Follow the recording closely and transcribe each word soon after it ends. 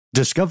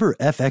Discover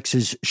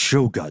FX's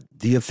Shogun,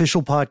 the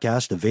official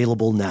podcast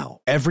available now.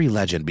 Every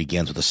legend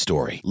begins with a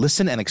story.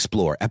 Listen and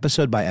explore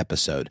episode by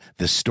episode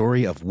the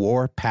story of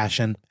war,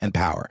 passion, and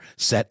power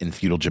set in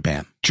feudal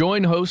Japan.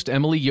 Join host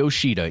Emily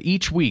Yoshida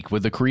each week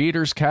with the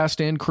creators,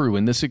 cast, and crew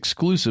in this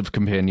exclusive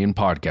companion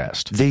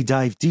podcast. They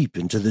dive deep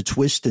into the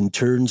twists and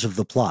turns of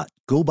the plot,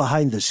 go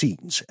behind the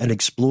scenes, and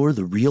explore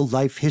the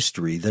real-life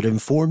history that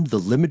informed the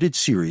limited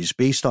series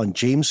based on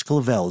James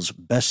Clavell's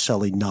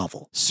best-selling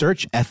novel.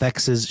 Search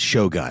FX's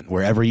Shogun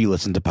wherever you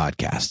listen to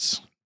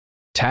podcasts.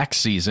 Tax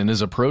season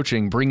is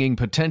approaching, bringing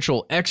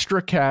potential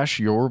extra cash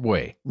your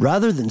way.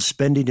 Rather than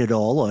spending it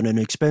all on an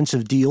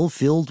expensive deal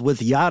filled with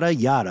yada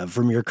yada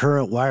from your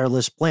current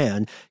wireless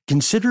plan,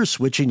 consider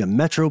switching to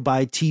Metro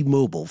by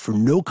T-Mobile for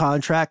no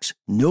contracts,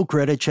 no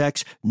credit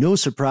checks, no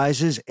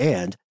surprises,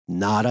 and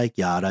nada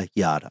yada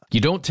yada. You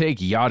don't take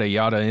yada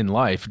yada in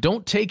life.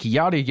 Don't take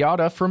yada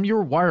yada from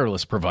your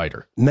wireless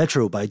provider.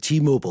 Metro by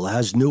T-Mobile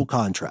has no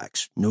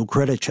contracts, no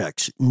credit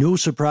checks, no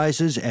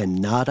surprises,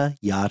 and nada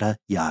yada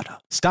yada.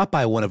 Stop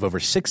by one of over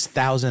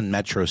 6,000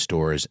 Metro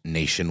stores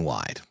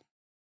nationwide.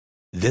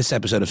 This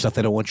episode of Stuff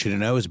They Don't Want You to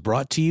Know is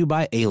brought to you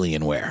by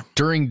Alienware.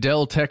 During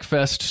Dell Tech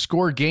Fest,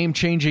 score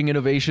game-changing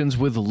innovations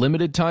with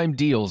limited-time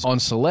deals on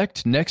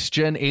select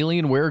next-gen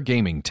Alienware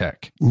gaming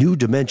tech. New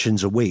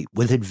dimensions await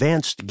with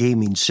advanced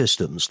gaming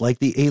systems like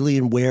the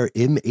Alienware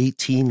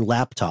M18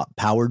 laptop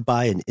powered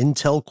by an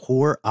Intel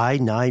Core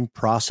i9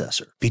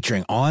 processor.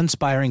 Featuring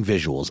awe-inspiring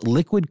visuals,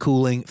 liquid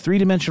cooling,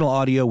 three-dimensional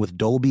audio with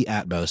Dolby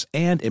Atmos,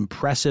 and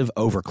impressive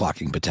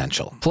overclocking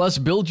potential. Plus,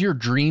 build your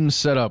dream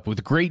setup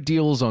with great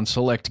deals on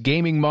select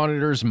gaming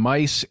monitors,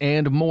 mice,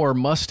 and more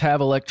must-have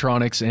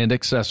electronics and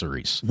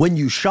accessories. When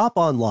you shop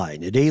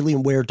online at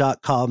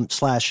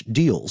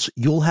alienware.com/deals,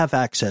 you'll have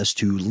access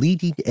to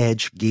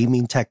leading-edge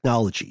gaming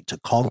technology to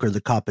conquer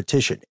the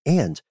competition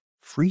and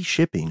free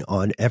shipping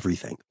on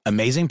everything.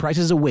 Amazing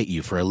prices await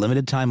you for a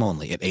limited time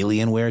only at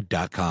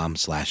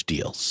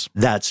alienware.com/deals.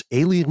 That's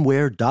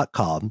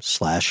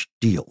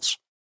alienware.com/deals.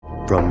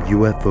 From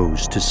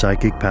UFOs to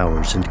psychic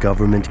powers and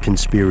government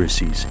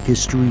conspiracies,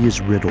 history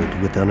is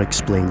riddled with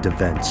unexplained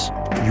events.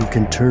 You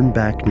can turn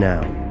back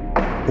now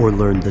or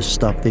learn the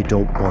stuff they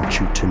don't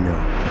want you to know.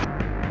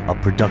 A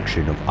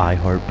production of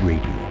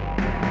iHeartRadio.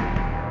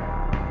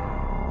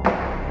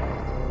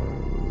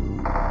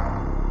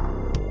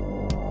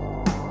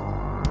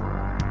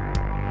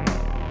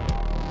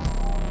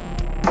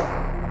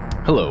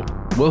 Hello,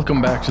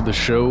 welcome back to the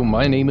show.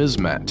 My name is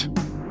Matt.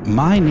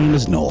 My name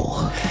is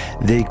Noel.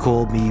 They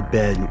call me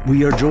Ben.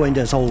 We are joined,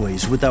 as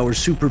always, with our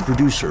super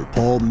producer,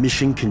 Paul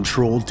Mission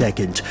Control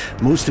Decant.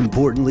 Most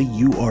importantly,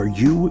 you are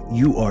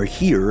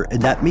here,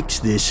 and that makes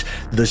this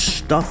the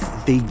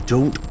stuff they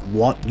don't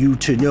want you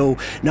to know.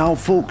 Now,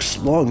 folks,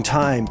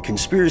 long-time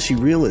conspiracy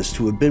realists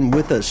who have been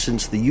with us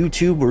since the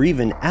YouTube or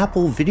even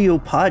Apple video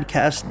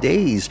podcast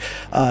days,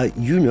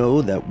 you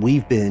know that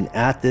we've been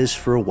at this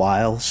for a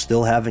while,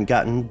 still haven't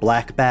gotten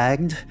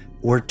black-bagged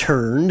or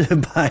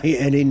turned by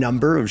any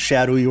number of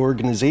shadowy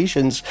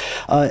organizations.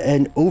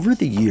 And over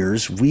the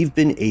years, we've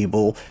been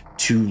able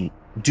to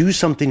do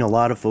something a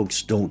lot of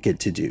folks don't get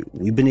to do.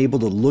 We've been able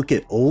to look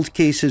at old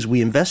cases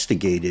we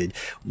investigated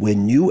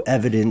when new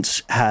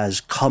evidence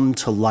has come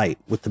to light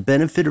with the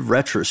benefit of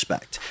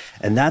retrospect.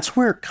 And that's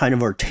where kind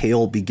of our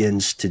tale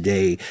begins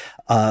today.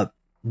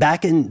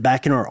 Back in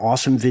our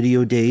awesome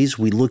video days,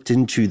 we looked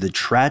into the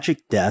tragic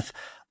death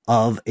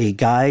of a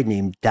guy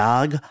named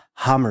Dag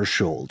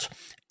Hammarskjöld.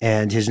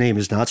 And his name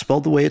is not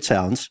spelled the way it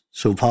sounds,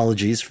 so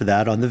apologies for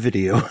that on the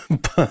video.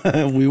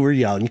 We were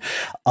young.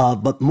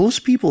 But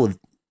most people have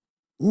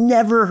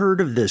never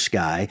heard of this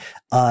guy,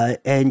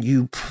 and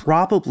you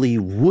probably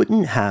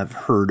wouldn't have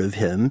heard of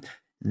him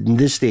in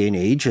this day and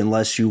age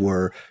unless you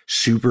were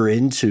super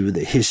into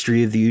the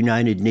history of the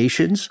United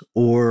Nations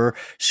or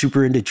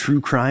super into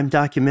true crime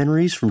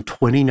documentaries from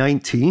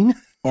 2019.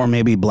 Or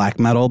maybe black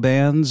metal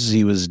bands.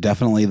 He was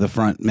definitely the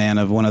front man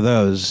of one of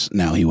those.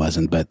 No, he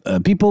wasn't, but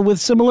people with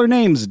similar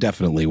names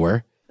definitely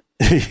were.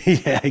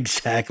 Yeah,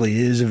 exactly.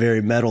 It is a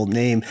very metal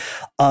name.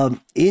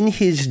 In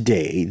his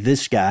day,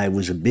 this guy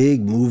was a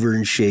big mover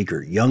and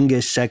shaker,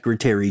 youngest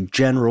Secretary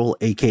General,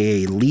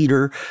 aka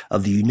leader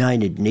of the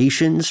United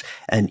Nations.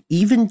 And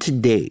even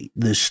today,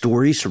 the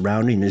story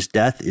surrounding his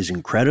death is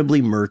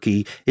incredibly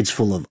murky. It's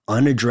full of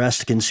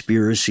unaddressed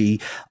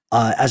conspiracy.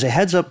 As a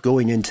heads up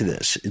going into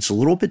this, it's a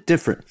little bit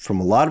different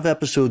from a lot of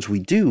episodes we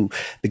do,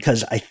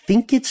 because I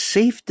think it's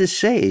safe to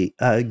say,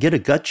 get a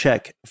gut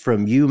check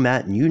from you,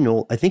 Matt, and you,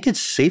 Noel. I think it's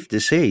safe to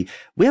say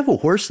we have a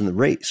horse in the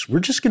race.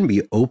 We're just going to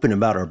be open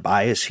about our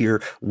bias here.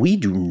 We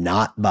do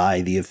not buy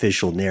the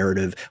official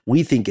narrative.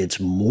 We think it's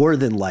more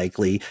than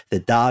likely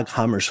that Dag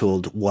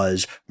Hammarskjöld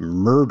was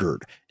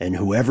murdered, and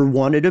whoever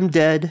wanted him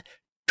dead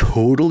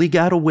totally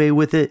got away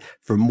with it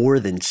for more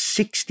than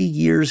 60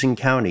 years and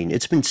counting.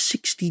 It's been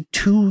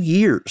 62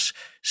 years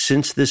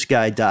since this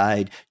guy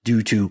died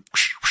due to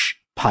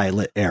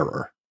pilot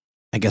error.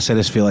 I guess I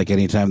just feel like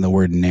anytime the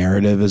word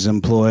narrative is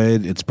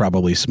employed, it's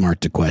probably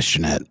smart to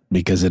question it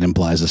because it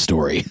implies a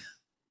story.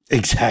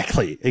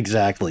 Exactly.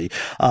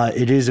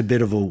 It is a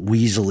bit of a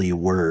weaselly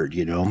word,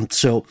 you know.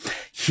 So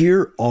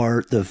here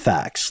are the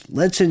facts.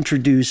 Let's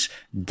introduce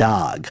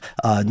Dag.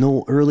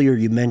 Noel, earlier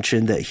you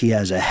mentioned that he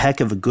has a heck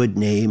of a good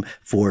name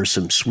for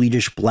some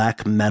Swedish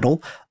black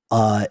metal.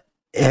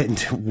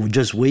 And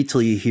just wait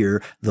till you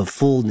hear the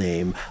full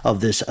name of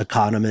this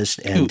economist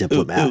and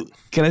diplomat.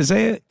 Can I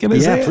say it?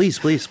 Yeah, please.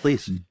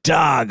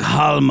 Dag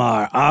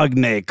Hjalmar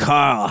Agne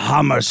Karl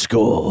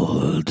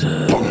Hammarskjöld.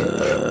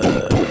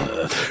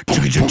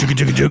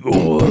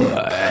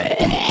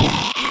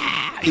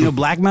 You know,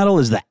 black metal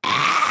is the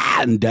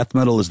and death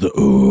metal is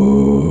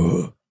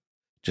the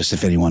just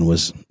if anyone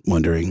was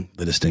wondering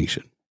the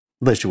distinction.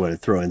 Unless you want to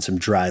throw in some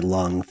dry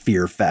lung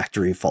Fear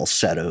Factory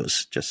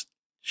falsettos, just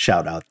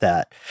shout out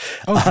that.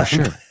 Oh, for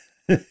sure.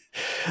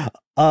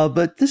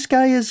 But this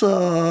guy is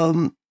a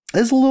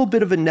little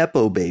bit of a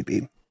Nepo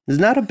baby. He's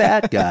not a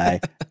bad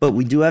guy, but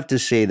we do have to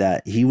say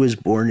that he was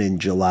born in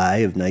July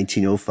of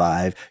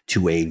 1905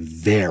 to a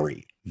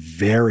very,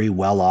 very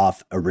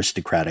well-off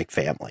aristocratic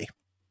family.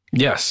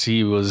 Yes,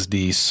 he was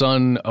the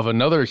son of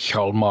another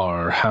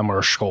Hjalmar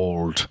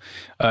Hammarskjöld.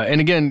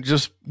 And again,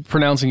 just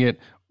pronouncing it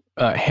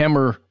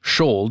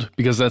Hammarskjöld,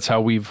 because that's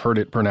how we've heard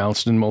it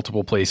pronounced in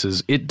multiple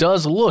places. It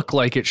does look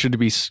like it should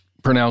be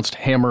pronounced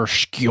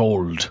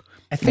Hammarskjöld.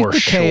 I think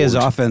the K is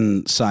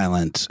often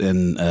silent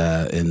in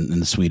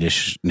the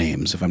Swedish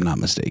names, if I'm not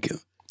mistaken.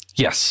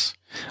 Yes.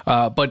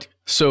 But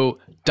so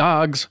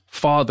Dag's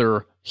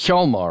father,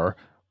 Hjalmar,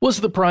 was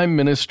the prime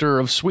minister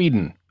of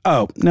Sweden.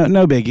 Oh,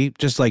 no biggie.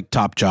 Just like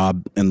top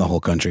job in the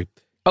whole country.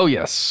 Oh,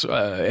 yes.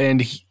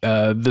 And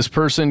this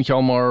person,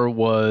 Hjalmar,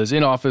 was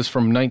in office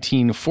from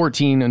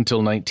 1914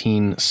 until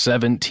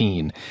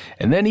 1917.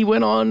 And then he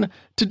went on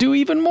to do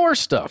even more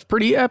stuff,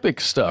 pretty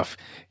epic stuff.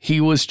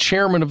 He was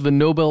chairman of the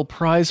Nobel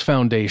Prize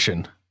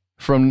Foundation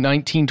from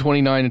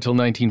 1929 until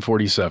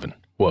 1947.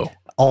 Whoa.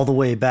 All the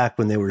way back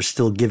when they were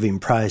still giving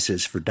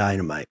prizes for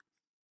dynamite.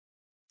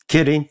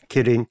 Kidding.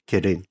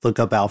 Look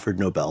up Alfred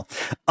Nobel.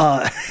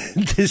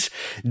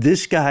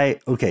 This guy,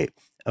 okay,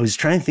 I was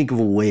trying to think of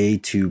a way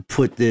to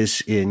put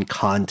this in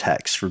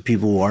context for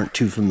people who aren't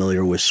too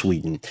familiar with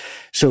Sweden.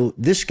 So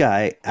this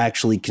guy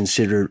actually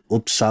considered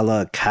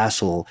Uppsala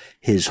Castle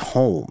his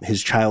home,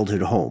 his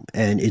childhood home.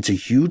 And it's a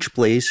huge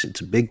place. It's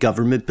a big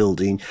government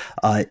building.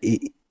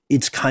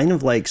 It's kind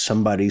of like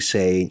somebody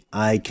saying,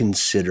 I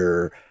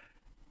consider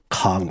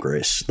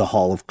Congress, the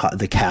hall of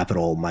the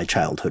Capitol, my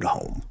childhood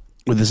home.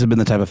 Would this have been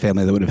the type of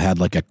family that would have had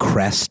like a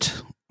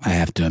crest? I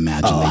have to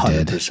imagine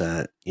they did.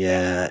 100%.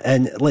 Yeah.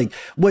 And like,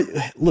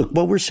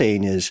 what we're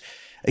saying is,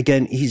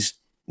 again, he's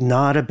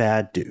not a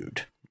bad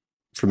dude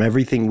from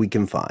everything we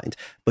can find,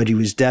 but he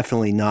was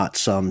definitely not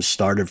some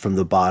started from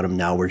the bottom,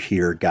 now we're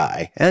here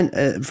guy.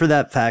 And for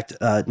that fact,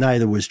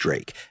 neither was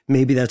Drake.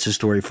 Maybe that's a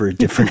story for a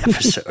different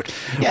episode.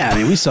 Yeah. I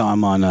mean, we saw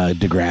him on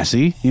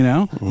Degrassi, you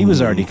know, he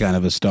was already kind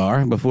of a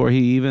star before he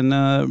even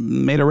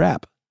made a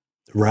rap.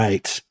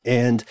 Right.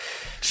 And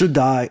so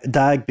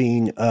Dag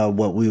being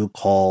what we would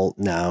call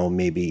now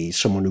maybe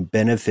someone who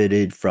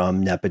benefited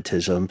from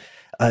nepotism,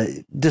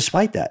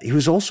 despite that, he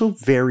was also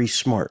very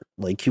smart.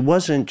 Like he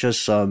wasn't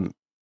just some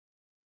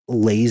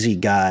lazy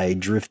guy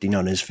drifting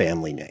on his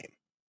family name.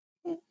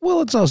 Well,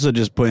 let's also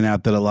just point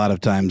out that a lot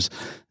of times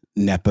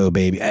Nepo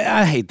baby,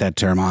 I hate that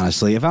term,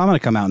 honestly. If I'm going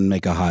to come out and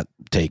make a hot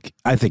take,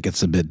 I think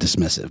it's a bit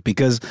dismissive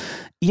because,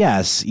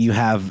 yes, you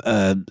have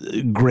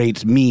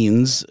great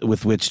means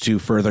with which to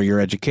further your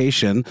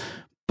education,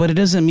 but it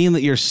doesn't mean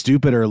that you're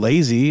stupid or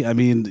lazy. I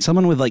mean,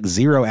 someone with like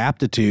zero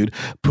aptitude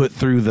put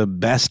through the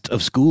best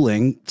of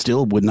schooling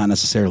still would not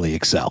necessarily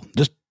excel.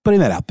 Just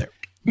putting that out there.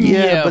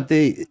 Yeah. But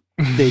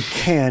they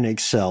can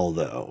excel,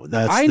 though.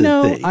 That's I the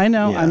know. thing.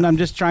 Yeah. I'm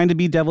just trying to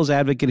be devil's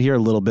advocate here a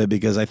little bit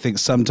because I think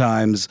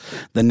sometimes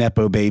the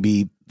Nepo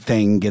baby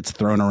thing gets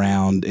thrown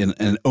around in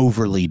an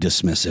overly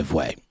dismissive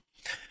way.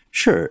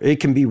 Sure, it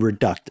can be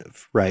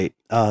reductive, right?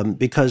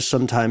 Because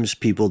sometimes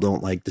people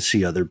don't like to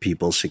see other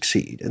people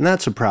succeed, and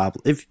that's a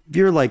problem. If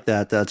you're like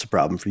that, that's a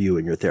problem for you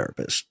and your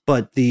therapist.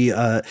 But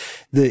the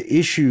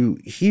issue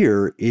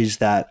here is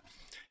that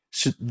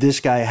this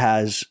guy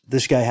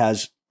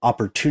has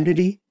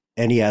opportunity.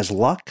 And he has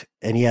luck,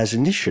 and he has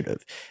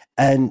initiative.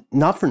 And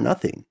not for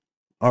nothing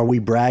are we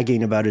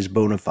bragging about his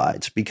bona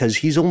fides, because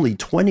he's only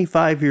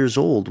 25 years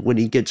old when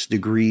he gets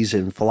degrees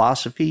in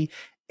philosophy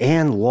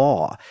and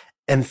law.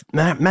 And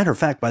matter of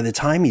fact, by the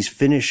time he's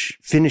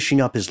finishing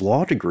up his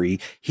law degree,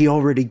 he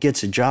already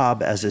gets a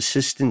job as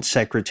assistant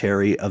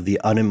secretary of the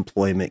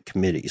unemployment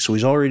committee. So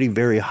he's already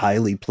very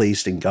highly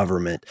placed in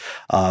government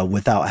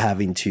without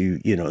having to,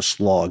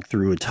 slog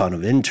through a ton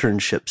of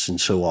internships and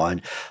so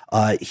on.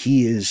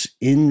 He is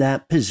in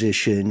that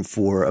position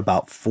for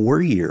about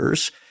 4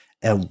 years.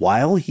 And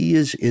while he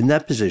is in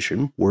that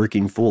position,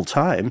 working full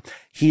time,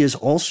 he is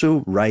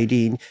also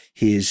writing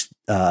his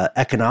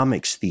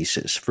economics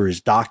thesis for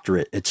his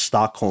doctorate at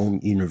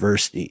Stockholm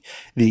University.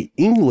 The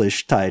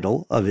English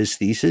title of his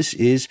thesis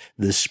is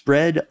The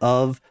Spread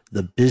of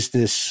the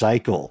Business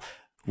Cycle.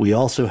 We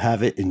also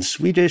have it in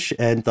Swedish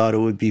and thought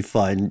it would be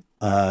fun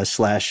 /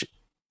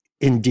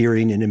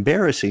 endearing and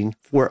embarrassing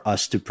for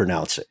us to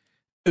pronounce it.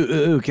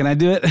 Ooh, can I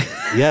do it?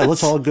 Yeah,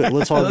 let's all give it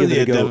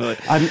a go.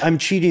 Definitely. I'm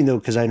cheating though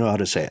because I know how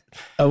to say it.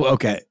 Oh,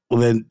 okay.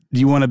 Well, then, do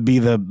you want to be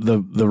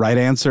the right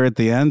answer at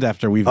the end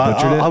after we've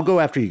butchered it? I'll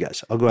go after you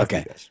guys. I'll go after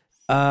you guys.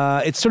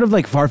 It's sort of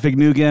like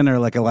Farfignugan, or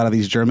like a lot of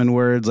these German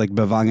words like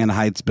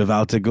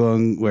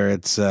Bevangenheitsbewältigung, where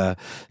it's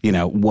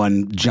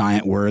one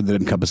giant word that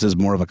encompasses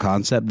more of a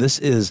concept. This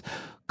is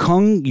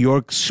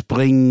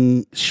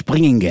Konjunkturspringen.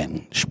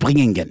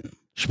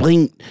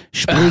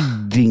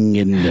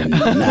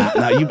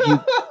 Now you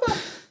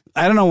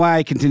I don't know why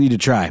I continue to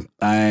try.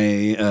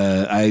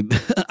 I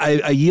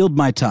yield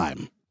my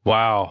time.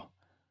 Wow.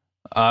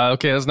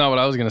 Okay, that's not what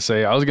I was going to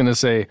say. I was going to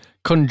say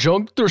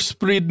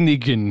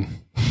Konjunkturspringen.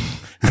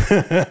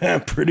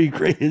 Pretty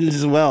great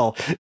as well.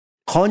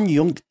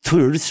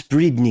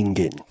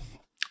 Konjunkturspridningen.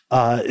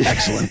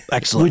 Excellent.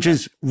 Which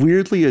is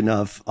weirdly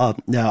enough.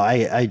 Now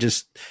I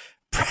just,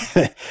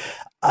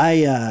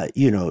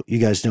 you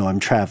guys know I'm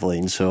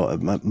traveling, so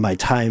my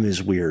time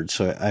is weird.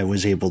 So I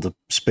was able to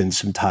spend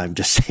some time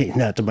just saying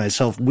that to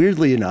myself.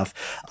 Weirdly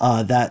enough,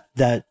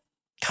 that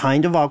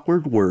kind of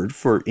awkward word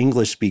for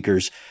English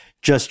speakers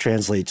just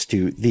translates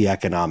to the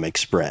economic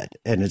spread,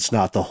 and it's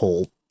not the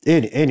whole.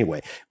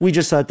 Anyway, we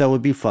just thought that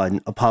would be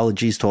fun.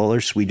 Apologies to all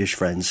our Swedish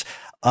friends.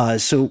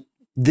 So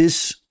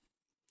this.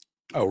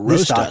 Oh,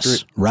 roast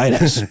us. Write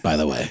us, by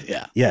the way.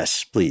 Yeah.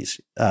 Yes, please.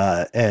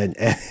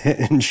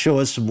 And show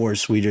us some more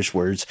Swedish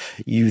words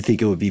you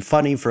think it would be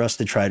funny for us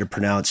to try to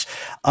pronounce.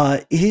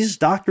 His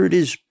doctorate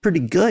is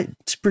pretty good.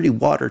 It's pretty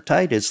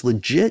watertight. It's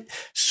legit.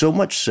 So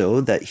much so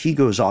that he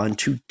goes on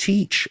to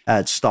teach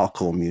at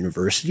Stockholm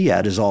University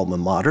at his alma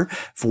mater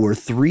for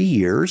 3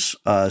 years,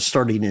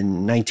 starting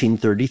in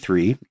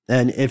 1933.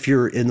 And if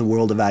you're in the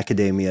world of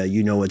academia,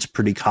 you know it's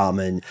pretty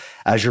common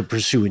as you're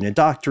pursuing a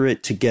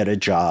doctorate to get a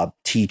job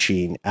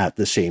teaching at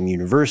the same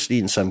university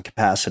in some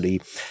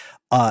capacity.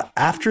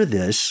 After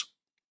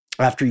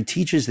he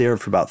teaches there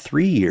for about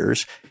 3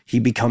 years, he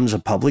becomes a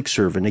public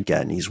servant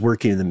again. He's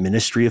working in the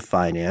Ministry of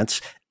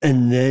Finance,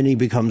 and then he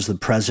becomes the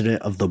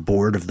president of the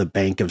board of the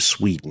Bank of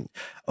Sweden.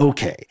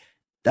 Okay,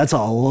 that's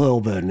a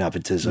little bit of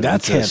nepotism.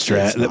 That's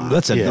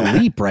a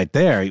leap right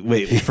there.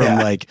 Wait, from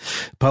like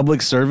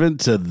public servant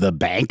to the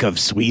Bank of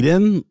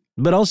Sweden.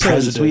 But also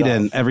in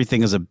Sweden,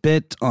 everything is a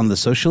bit on the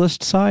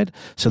socialist side,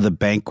 so the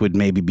bank would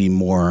maybe be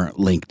more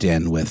linked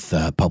in with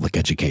public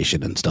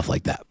education and stuff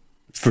like that.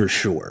 For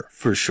sure.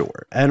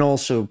 And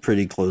also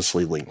pretty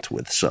closely linked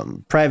with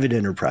some private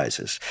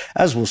enterprises,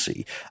 as we'll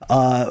see.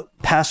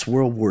 Past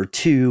World War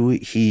II,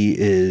 he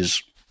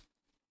is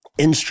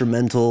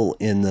instrumental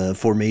in the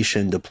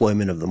formation and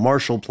deployment of the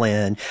Marshall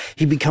Plan.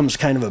 He becomes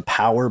kind of a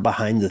power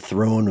behind the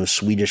throne of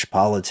Swedish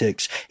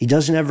politics. He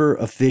doesn't ever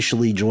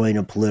officially join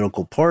a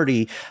political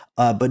party,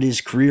 but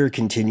his career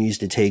continues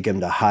to take him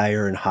to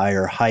higher and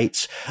higher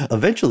heights,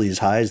 eventually as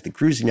high as the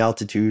cruising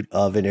altitude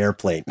of an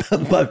airplane.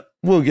 But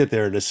we'll get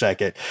there in a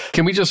second.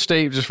 Can we just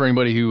state, just for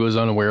anybody who was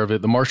unaware of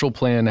it, the Marshall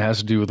Plan has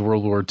to do with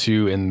World War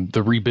II and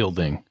the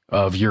rebuilding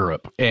of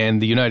Europe,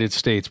 and the United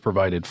States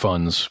provided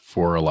funds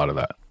for a lot of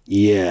that.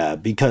 Yeah,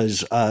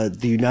 because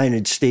the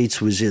United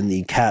States was in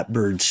the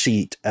catbird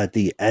seat at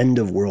the end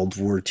of World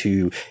War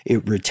II.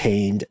 It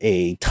retained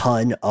a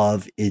ton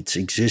of its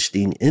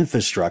existing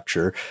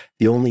infrastructure.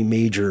 The only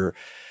major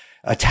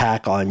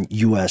attack on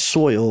U.S.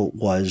 soil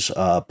was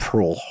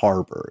Pearl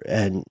Harbor,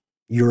 and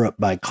Europe,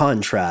 by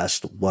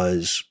contrast,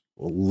 was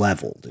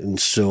leveled in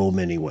so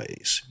many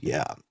ways.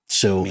 Yeah.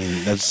 So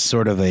that's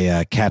sort of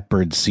a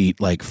catbird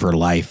seat, like for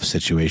life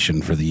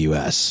situation for the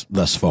U.S.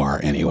 thus far,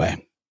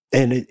 anyway.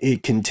 And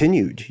it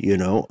continued,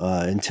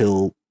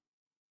 until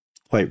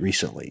quite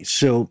recently.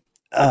 So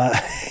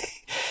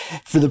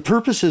for the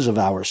purposes of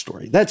our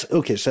story, that's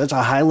okay. So that's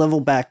a high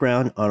level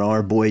background on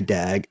our boy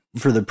Dag.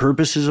 For the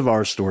purposes of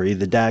our story,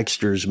 the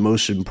Dagster's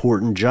most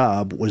important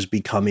job was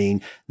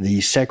becoming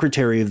the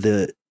Secretary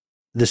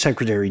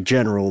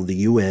General of the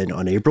UN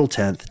on April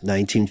 10th,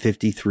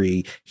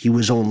 1953. He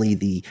was only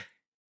the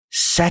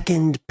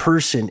second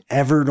person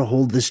ever to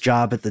hold this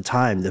job at the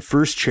time. The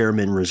first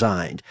chairman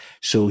resigned.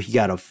 So he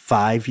got a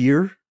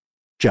 5-year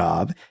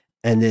job.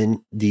 And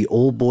then the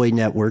Old Boy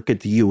Network at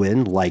the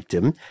UN liked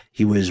him.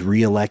 He was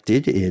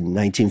reelected in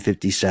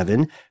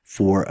 1957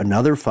 for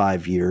another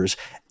 5 years.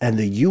 And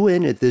the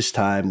UN at this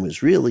time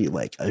was really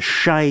like a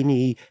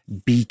shiny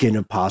beacon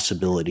of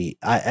possibility.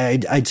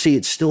 I'd say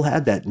it still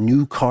had that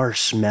new car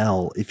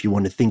smell, if you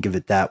want to think of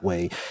it that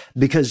way,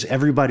 because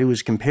everybody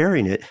was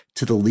comparing it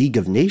to the League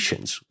of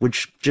Nations,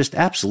 which just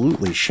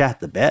absolutely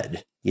shat the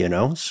bed,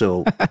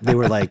 So they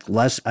were like,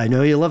 I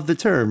know you love the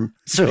term.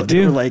 So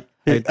they were like,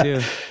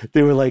 they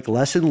were like,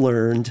 lesson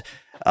learned.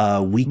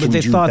 But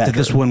they thought that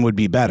this one would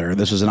be better.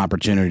 This was an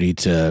opportunity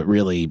to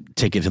really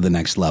take it to the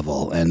next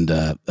level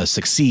and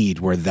succeed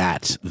where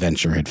that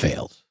venture had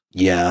failed.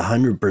 Yeah,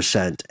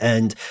 100%.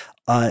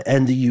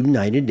 And the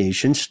United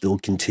Nations still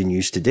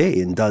continues today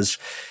and does,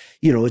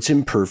 it's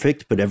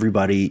imperfect, but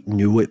everybody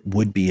knew it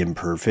would be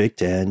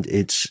imperfect, and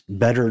it's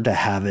better to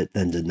have it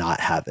than to not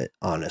have it,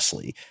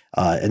 honestly.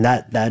 And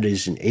that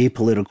is an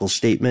apolitical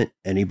statement.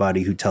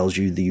 Anybody who tells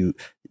you the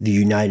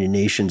United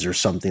Nations or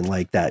something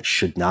like that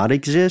should not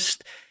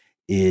exist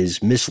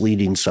is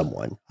misleading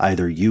someone,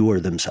 either you or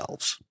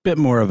themselves. Bit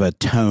more of a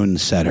tone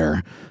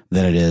setter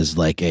than it is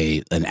like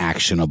an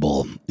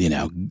actionable,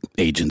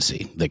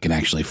 agency that can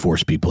actually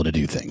force people to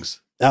do things.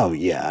 Oh,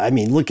 yeah. I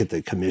mean, look at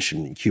the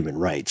Commission on Human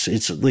Rights.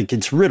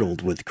 It's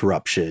riddled with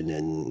corruption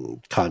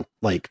and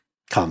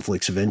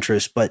conflicts of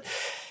interest. But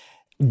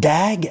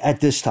DAG at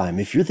this time,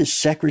 if you're the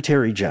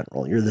Secretary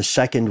General, you're the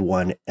second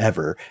one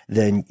ever,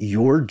 then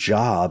your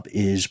job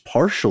is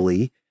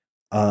partially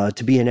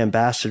to be an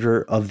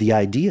ambassador of the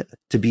idea,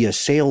 to be a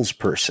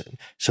salesperson.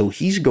 So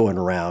he's going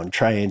around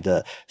trying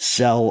to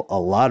sell a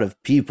lot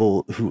of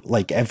people who,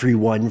 like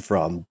everyone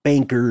from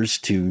bankers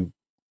to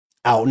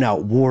out and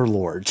out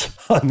warlords,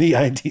 on the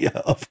idea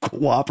of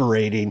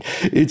cooperating.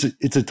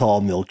 It's a tall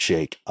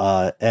milkshake.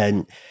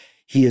 And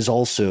he is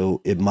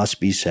also, it must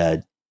be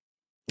said,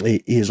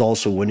 he is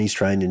also, when he's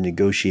trying to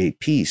negotiate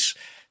peace,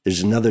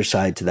 there's another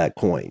side to that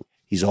coin.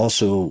 He's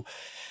also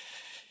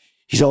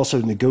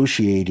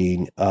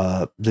negotiating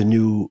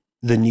the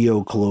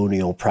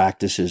neo-colonial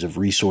practices of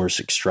resource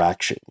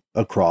extraction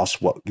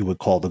across what you would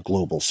call the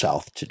global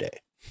South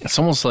today. It's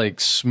almost like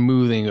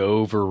smoothing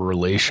over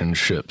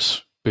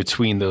relationships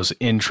between those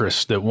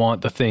interests that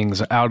want the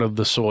things out of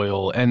the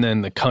soil and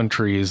then the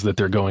countries that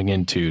they're going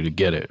into to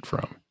get it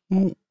from.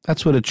 Well,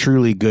 that's what a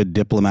truly good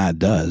diplomat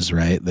does,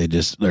 right?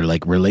 They're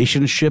like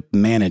relationship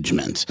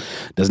management.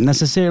 Doesn't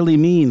necessarily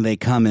mean they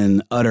come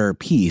in utter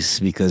peace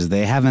because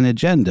they have an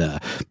agenda,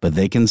 but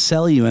they can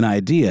sell you an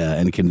idea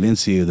and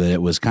convince you that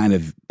it was kind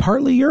of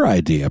partly your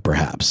idea,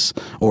 perhaps,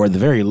 or at the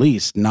very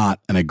least, not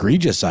an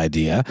egregious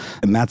idea.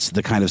 And that's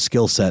the kind of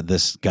skill set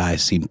this guy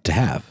seemed to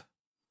have.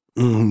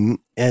 Mm-hmm.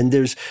 And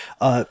there's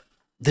a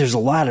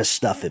lot of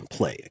stuff in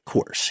play, of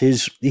course.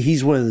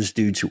 He's one of those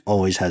dudes who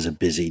always has a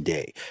busy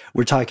day.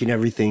 We're talking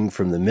everything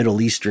from the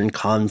Middle Eastern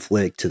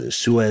conflict to the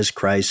Suez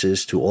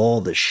Crisis to all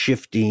the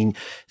shifting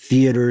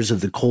theaters of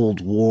the Cold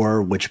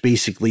War, which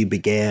basically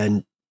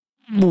began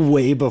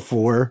way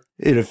before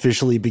it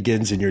officially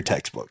begins in your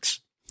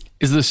textbooks.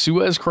 Is the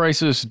Suez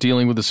Crisis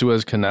dealing with the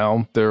Suez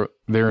Canal there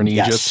in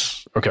Egypt?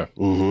 Yes. Okay.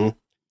 Mm-hmm.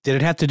 Did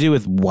it have to do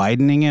with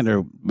widening it,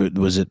 or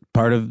was it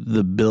part of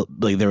the bill?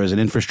 Like there was an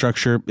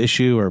infrastructure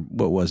issue, or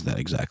what was that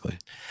exactly?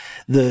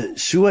 The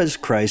Suez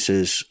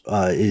Crisis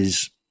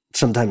is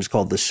sometimes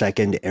called the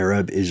Second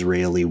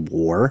Arab-Israeli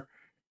War,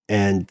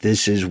 and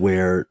this is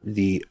where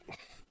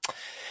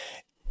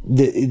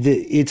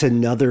it's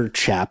another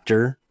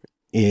chapter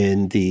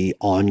in the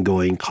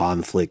ongoing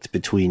conflict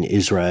between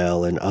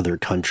Israel and other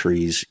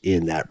countries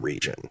in that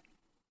region.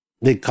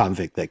 The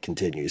conflict that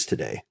continues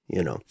today,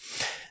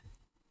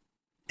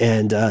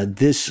 And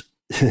this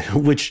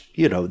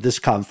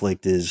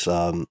conflict is,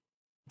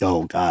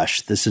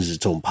 this is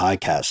its own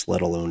podcast,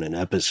 let alone an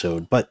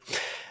episode. But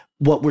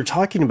what we're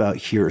talking about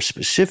here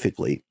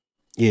specifically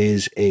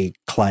is a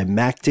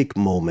climactic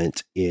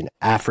moment in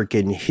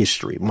African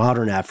history,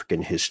 modern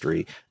African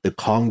history, the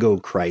Congo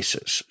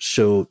crisis.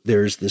 So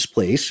there's this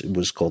place, it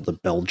was called the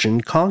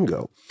Belgian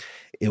Congo.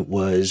 It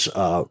was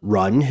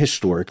run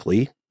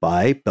historically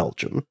by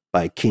Belgium,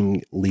 by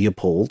King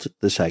Leopold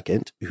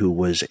II, who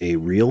was a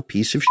real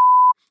piece of shit.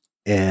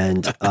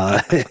 And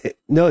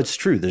no, it's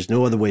true. There's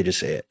no other way to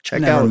say it.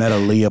 Never met a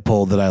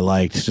Leopold that I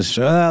liked. Just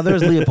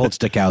there's Leopold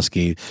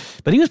Stokowski,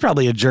 but he was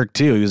probably a jerk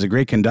too. He was a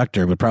great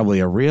conductor, but probably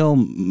a real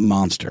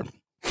monster.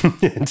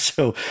 And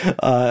so,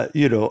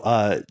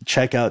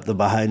 check out the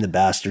Behind the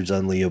Bastards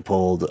on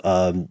Leopold.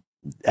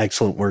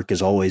 Excellent work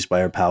as always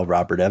by our pal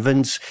Robert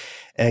Evans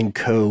and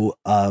co.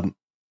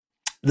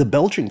 The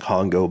Belgian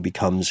Congo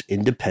becomes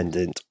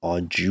independent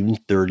on June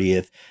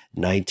 30th,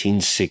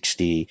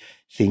 1960.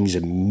 Things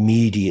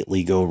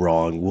immediately go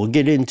wrong. We'll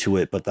get into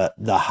it, but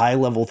the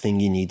high-level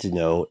thing you need to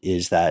know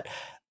is that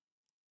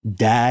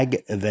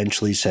DAG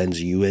eventually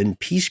sends UN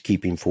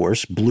peacekeeping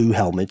force, blue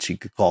helmets you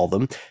could call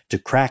them, to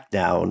crack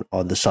down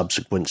on the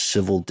subsequent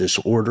civil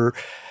disorder.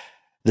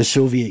 The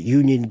Soviet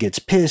Union gets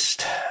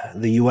pissed.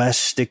 The U.S.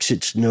 sticks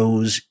its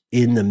nose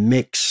in the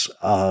mix.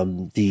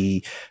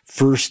 The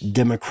first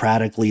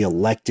democratically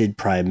elected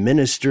prime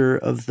minister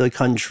of the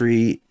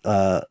country,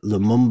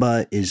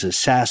 Lumumba, is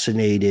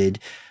assassinated.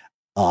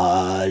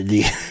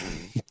 The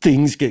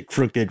things get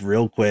crooked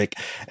real quick.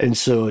 And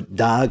so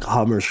Dag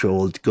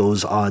Hammarskjöld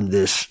goes on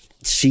this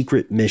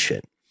secret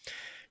mission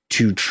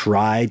to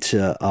try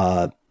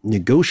to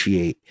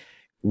negotiate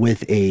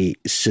with a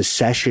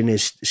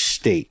secessionist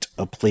state,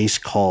 a place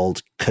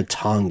called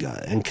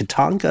Katanga. And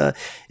Katanga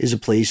is a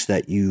place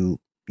that you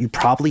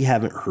probably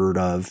haven't heard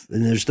of,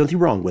 and there's nothing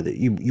wrong with it.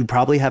 You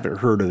probably haven't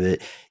heard of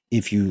it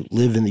if you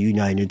live in the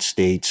United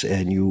States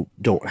and you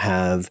don't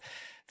have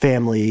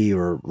family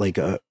or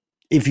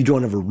if you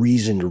don't have a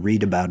reason to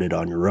read about it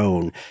on your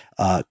own.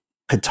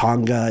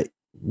 Katanga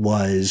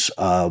was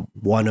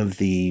one of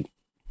the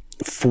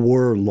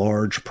 4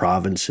 large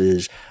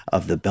provinces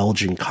of the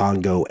Belgian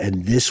Congo.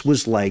 And this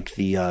was like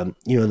the,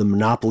 the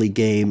Monopoly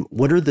game.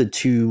 What are the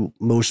 2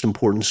 most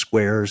important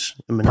squares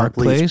in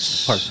Monopoly?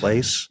 Park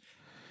Place.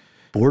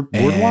 Boardwalk?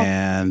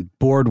 And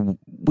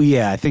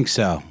I think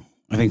so.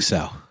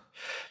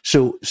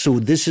 So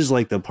this is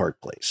like the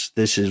Park Place.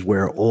 This is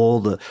where all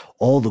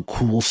the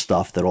cool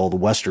stuff that all the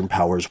Western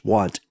powers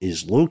want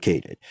is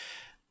located.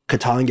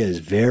 Katanga is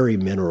very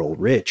mineral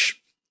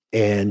rich,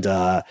 and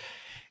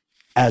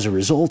as a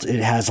result,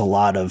 it has a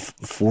lot of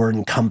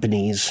foreign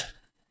companies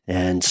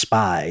and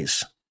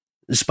spies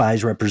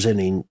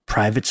representing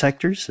private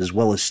sectors as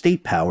well as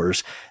state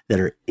powers that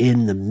are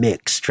in the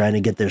mix trying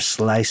to get their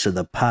slice of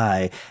the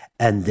pie.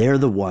 And they're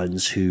the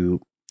ones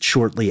who,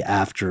 shortly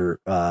after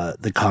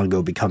the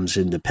Congo becomes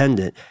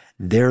independent,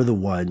 they're the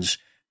ones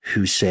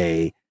who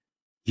say,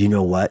 you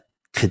know what,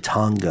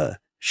 Katanga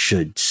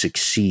should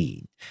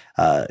succeed.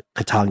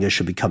 Katanga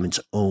should become its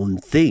own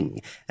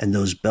thing. And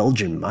those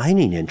Belgian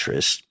mining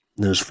interests,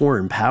 those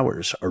foreign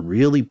powers, are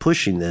really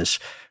pushing this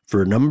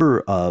for a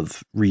number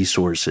of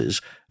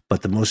resources,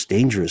 but the most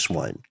dangerous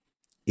one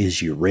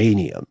is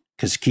uranium.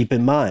 Because keep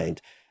in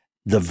mind,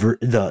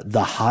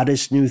 the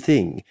hottest new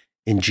thing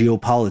in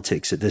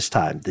geopolitics at this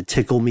time, the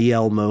Tickle Me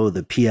Elmo,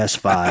 the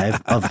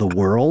PS5 of the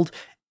world,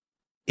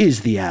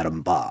 is the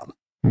atom bomb.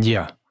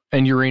 Yeah,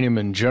 and uranium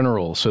in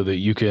general, so that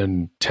you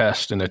can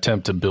test and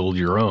attempt to build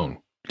your own,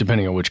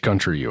 depending on which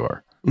country you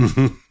are.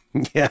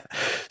 Yeah,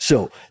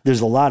 so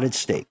there's a lot at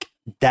stake.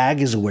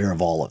 Dag is aware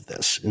of all of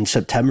this. In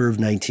September of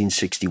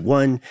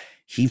 1961,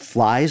 he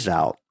flies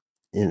out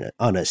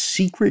on a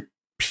secret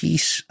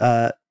peace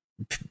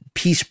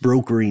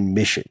brokering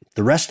mission.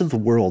 The rest of the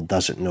world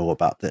doesn't know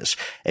about this.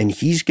 And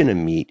he's going to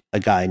meet a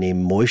guy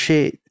named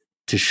Moise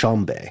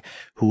Tshombe,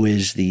 who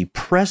is the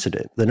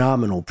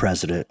nominal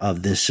president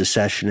of this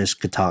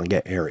secessionist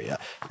Katanga area.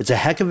 It's a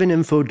heck of an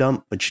info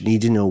dump, but you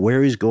need to know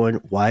where he's going,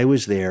 why he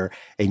was there,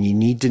 and you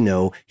need to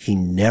know he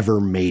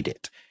never made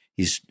it.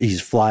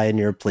 He's flying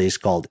near a place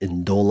called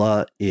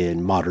Ndola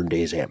in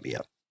modern-day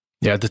Zambia.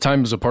 Yeah, at the time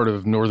it was a part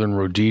of northern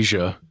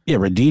Rhodesia. Yeah,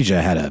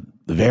 Rhodesia had a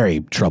very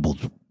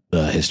troubled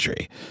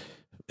history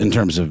in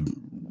terms of,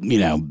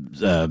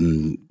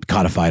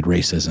 codified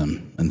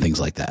racism and things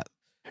like that.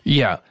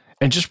 Yeah,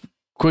 and just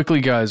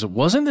quickly, guys,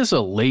 wasn't this a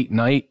late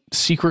night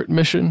secret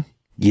mission?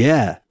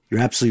 Yeah,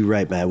 you're absolutely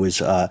right, man. It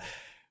was,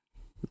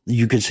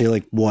 you could say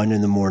like 1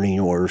 a.m.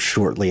 or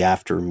shortly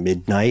after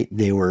midnight.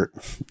 They were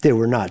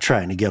not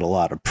trying to get a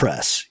lot of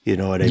press. You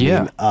know what I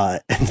mean?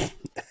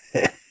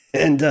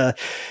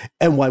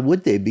 And why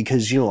would they?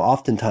 Because,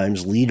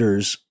 oftentimes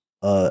leaders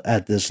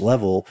at this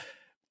level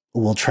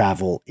will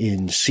travel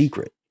in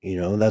secret.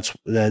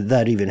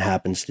 That even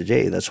happens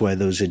today. That's why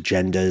those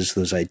agendas,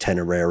 those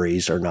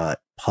itineraries are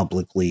not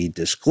publicly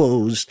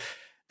disclosed.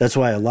 That's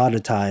why a lot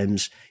of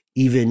times,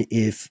 even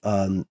if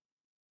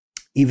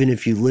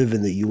you live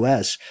in the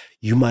U.S.,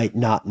 you might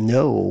not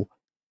know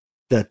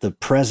that the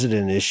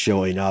president is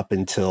showing up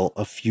until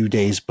a few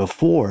days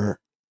before.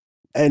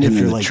 And if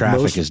you're like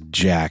traffic is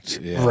jacked,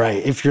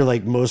 right? If you're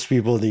like most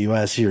people in the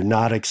U.S., you're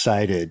not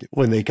excited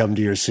when they come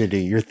to your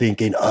city. You're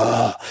thinking,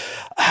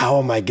 how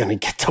am I going to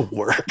get to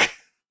work?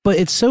 But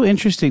it's so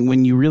interesting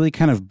when you really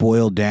kind of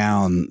boil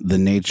down the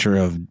nature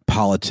of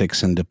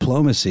politics and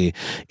diplomacy.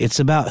 It's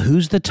about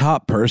who's the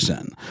top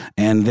person,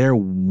 and their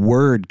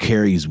word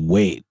carries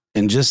weight.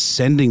 And just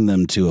sending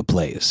them to a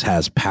place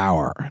has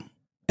power.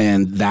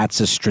 And that's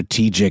a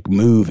strategic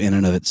move in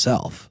and of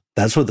itself.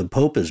 That's what the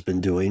Pope has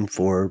been doing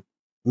for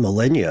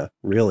millennia,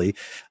 really,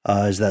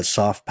 is that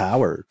soft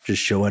power,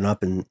 just showing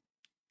up and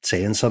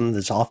saying something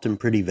that's often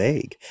pretty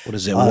vague. What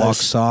is it? Walk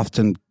soft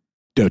and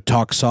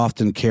talk soft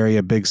and carry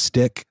a big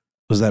stick.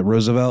 Was that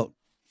Roosevelt?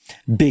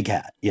 Big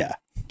hat, yeah.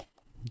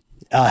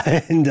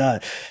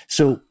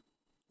 So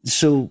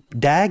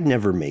Dag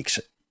never makes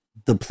it.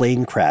 The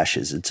plane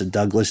crashes. It's a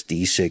Douglas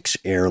D6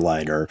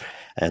 airliner.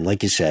 And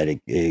like you said,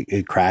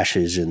 it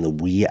crashes in the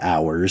wee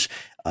hours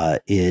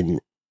in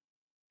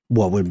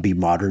what would be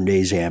modern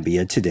day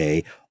Zambia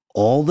today.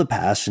 All the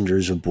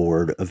passengers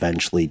aboard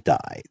eventually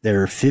die.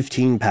 There are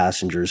 15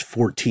 passengers,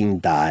 14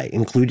 die,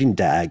 including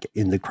Dag,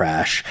 in the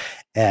crash.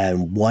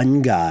 And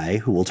one guy,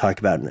 who we'll talk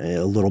about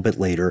a little bit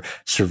later,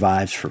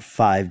 survives for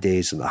 5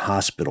 days in the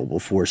hospital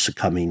before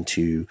succumbing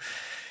to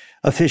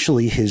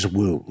officially his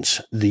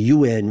wounds. The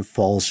UN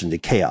falls into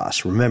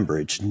chaos. Remember,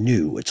 it's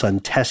new, it's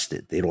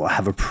untested. They don't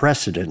have a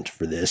precedent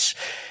for this.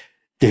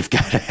 They've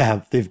got to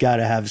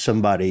have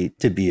somebody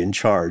to be in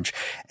charge.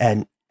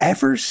 And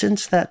ever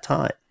since that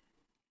time,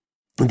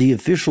 the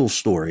official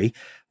story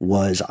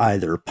was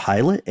either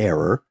pilot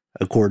error,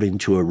 according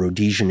to a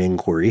Rhodesian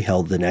inquiry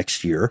held the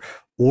next year,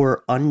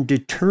 or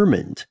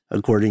undetermined,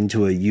 according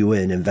to a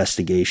UN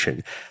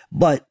investigation.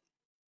 But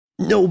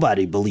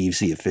nobody believes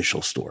the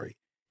official story.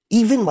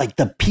 Even like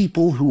the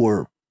people who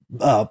are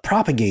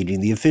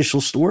propagating the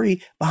official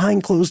story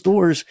behind closed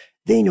doors,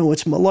 they know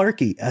it's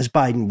malarkey, as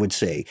Biden would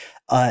say.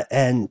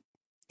 And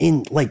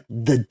in like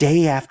the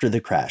day after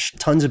the crash,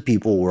 tons of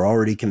people were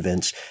already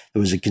convinced there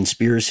was a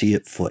conspiracy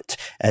afoot.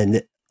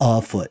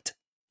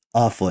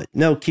 afoot.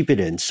 No, keep it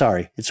in.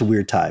 Sorry, it's a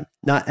weird time.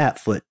 Not at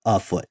foot,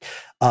 afoot.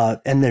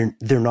 And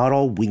they're not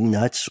all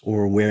wingnuts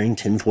or wearing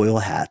tinfoil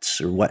hats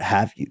or what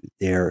have you.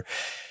 They're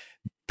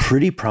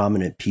pretty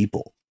prominent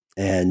people,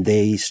 and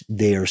they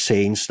are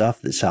saying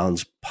stuff that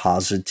sounds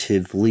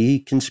positively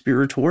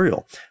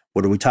conspiratorial.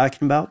 What are we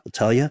talking about? We'll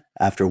tell you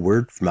after a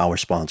word from our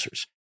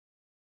sponsors.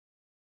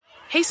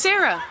 Hey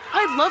Sarah,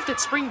 I love that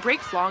spring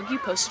break vlog you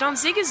posted on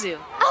Zigazoo.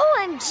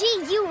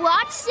 OMG, you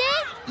watched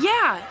it?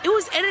 Yeah, it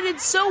was edited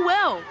so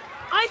well.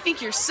 I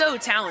think you're so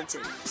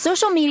talented.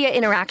 Social media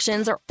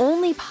interactions are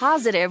only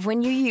positive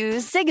when you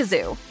use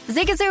Zigazoo.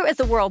 Zigazoo is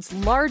the world's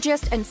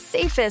largest and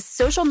safest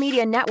social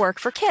media network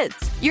for kids.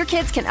 Your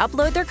kids can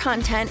upload their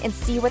content and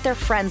see what their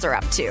friends are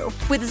up to.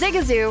 With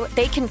Zigazoo,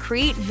 they can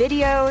create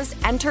videos,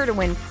 enter to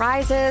win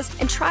prizes,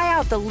 and try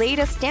out the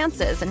latest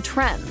dances and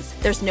trends.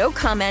 There's no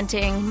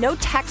commenting, no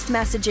text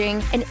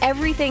messaging, and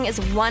everything is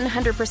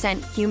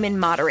 100% human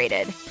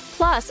moderated.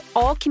 Plus,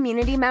 all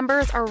community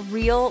members are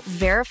real,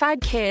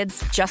 verified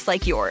kids just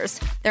like yours.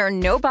 There are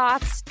no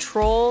bots,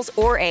 trolls,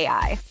 or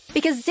AI.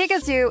 Because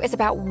Zigazoo is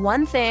about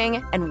one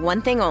thing and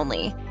one thing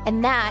only,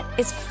 and that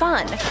is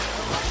fun.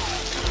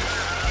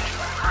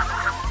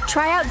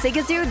 Try out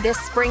Zigazoo this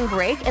spring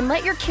break and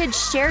let your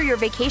kids share your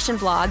vacation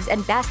vlogs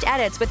and best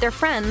edits with their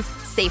friends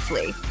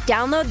safely.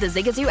 Download the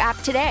Zigazoo app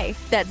today.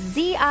 That's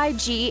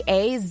Zigazoo.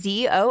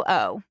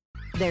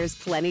 There's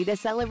plenty to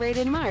celebrate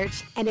in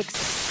March and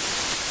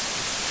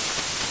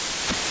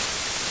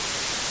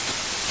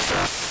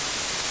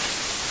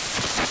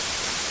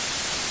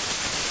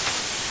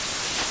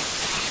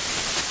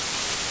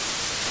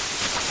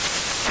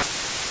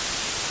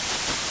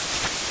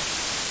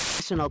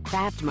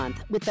Craft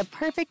Month with the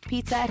perfect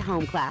pizza at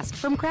home class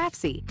from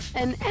Craftsy.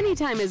 And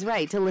anytime is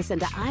right to listen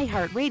to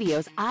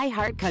iHeartRadio's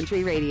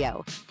iHeartCountry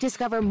Radio.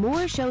 Discover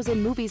more shows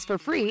and movies for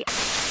free.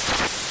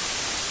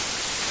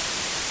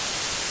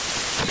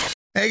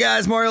 Hey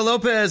guys, Mario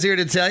Lopez here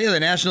to tell you the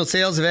national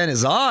sales event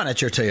is on at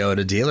your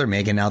Toyota dealer,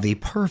 making now the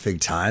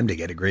perfect time to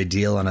get a great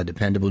deal on a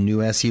dependable new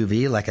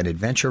SUV like an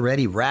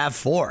adventure-ready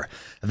RAV4.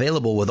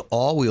 Available with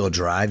all-wheel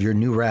drive, your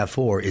new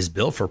RAV4 is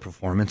built for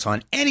performance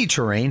on any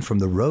terrain from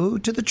the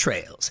road to the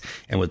trails.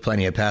 And with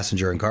plenty of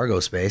passenger and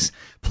cargo space,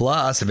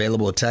 plus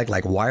available tech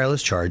like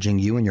wireless charging,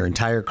 you and your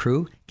entire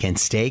crew can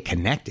stay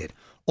connected.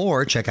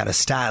 Or check out a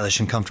stylish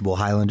and comfortable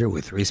Highlander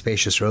with 3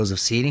 spacious rows of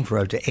seating for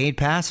up to 8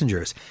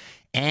 passengers.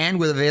 And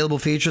with available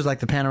features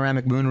like the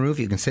panoramic moonroof,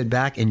 you can sit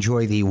back,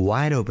 enjoy the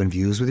wide open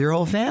views with your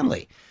whole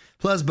family.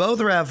 Plus, both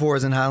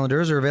RAV4s and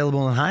Highlanders are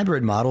available in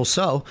hybrid models,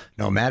 so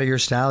no matter your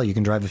style, you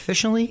can drive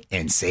efficiently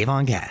and save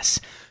on gas.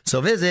 So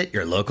visit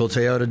your local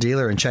Toyota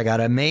dealer and check out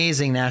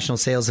amazing national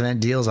sales event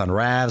deals on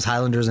RAVs,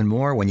 Highlanders, and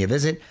more when you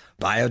visit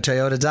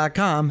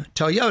biotoyota.com.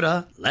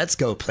 Toyota, let's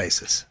go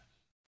places.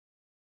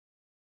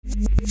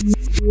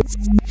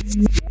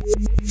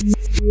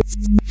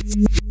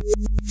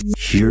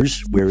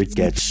 Here's where it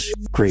gets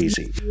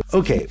crazy.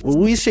 Okay, when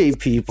we say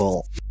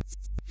people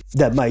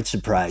that might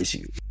surprise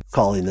you,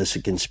 calling this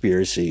a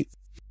conspiracy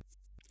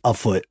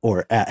afoot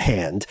or at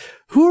hand,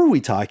 who are we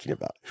talking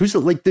about?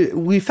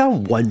 We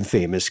found one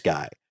famous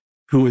guy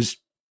who was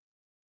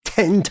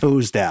 10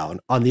 toes down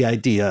on the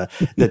idea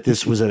that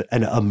this was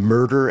a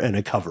murder and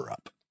a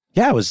cover-up.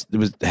 Yeah, it was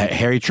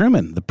Harry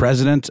Truman, the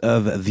president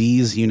of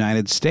these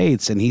United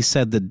States, and he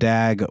said the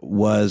DAG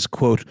was,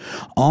 quote,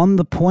 on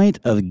the point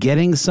of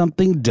getting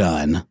something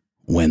done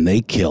when they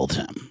killed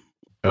him.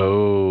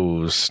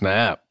 Oh,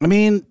 snap. I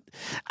mean,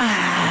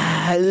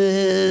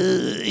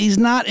 he's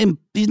not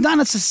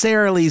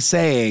necessarily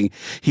saying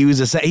he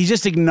was he's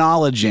just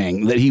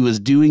acknowledging that he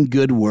was doing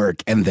good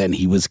work and then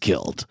he was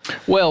killed.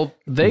 Well,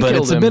 but killed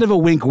it's him. A bit of a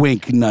wink,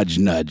 wink, nudge,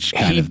 nudge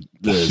kind of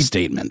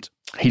statement.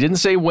 He didn't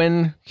say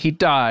when he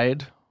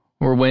died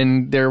or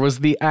when there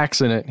was the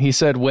accident. He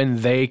said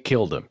when they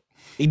killed him.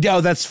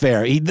 Oh, that's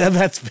fair.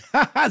 That's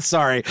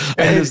sorry,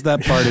 I missed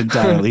that part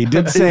entirely. He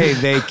did say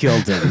they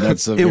killed him.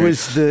 It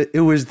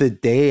was the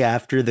day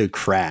after the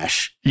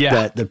crash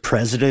that the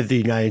president of the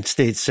United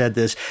States said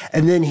this,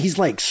 and then he's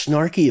like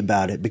snarky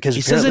about it because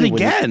he says it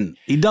again.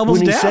 He doubles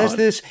down. When he says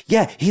this,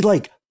 he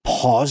like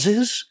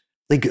pauses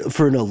like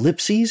for an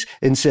ellipses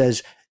and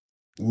says,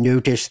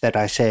 "Notice that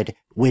I said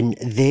when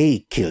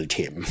they killed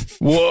him."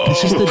 Whoa.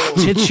 This is the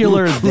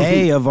titular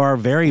they of our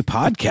very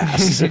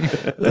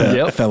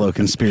podcast, fellow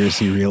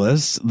conspiracy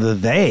realists. The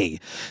they.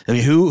 I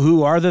mean,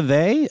 who are the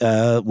they?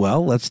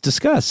 Well, let's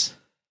discuss.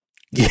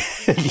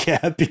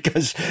 Yeah,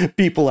 because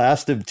people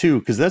asked him too,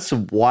 because that's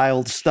some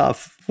wild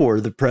stuff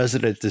for the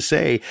president to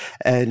say.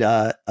 And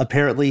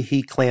apparently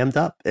he clammed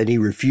up and he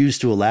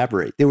refused to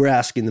elaborate. They were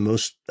asking the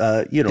most,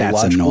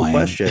 logical annoying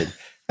question.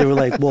 They were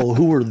like, well,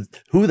 who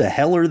the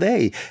hell are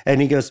they?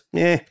 And he goes,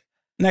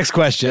 Next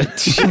question.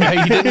 He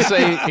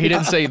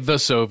didn't say the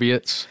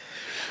Soviets.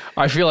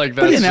 I feel like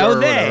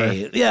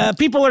that's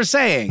people are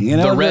saying,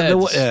 the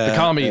Reds, the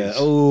commies.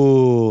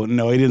 Oh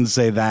no, he didn't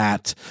say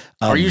that.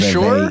 Are you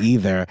sure?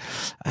 Either?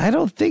 I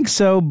don't think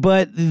so.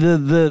 But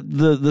the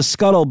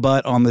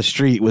scuttlebutt on the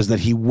street was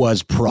that he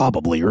was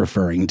probably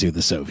referring to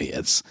the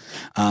Soviets,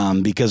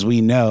 because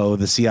we know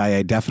the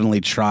CIA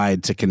definitely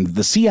tried to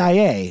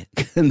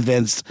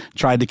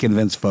tried to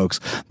convince folks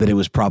that it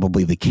was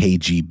probably the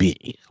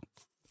KGB.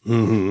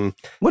 Mm-hmm.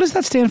 What does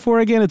that stand for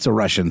again? It's a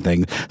Russian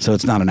thing, so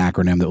it's not an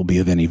acronym that will be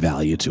of any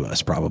value to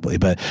us, probably.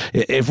 But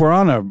if we're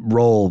on a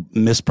roll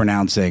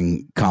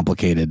mispronouncing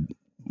complicated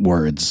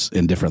words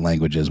in different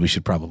languages, we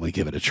should probably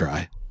give it a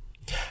try.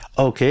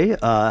 Okay,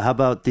 how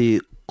about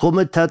the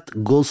Komitet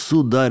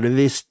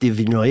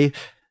Gosudarstvenoi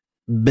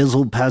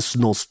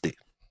Bezopasnosti?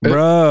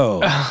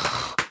 Bro.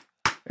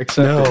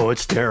 No,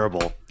 it's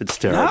terrible. It's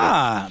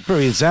terrible.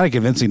 It sounded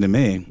convincing to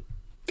me.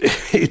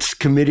 It's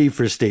Committee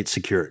for State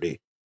Security.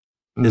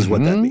 Is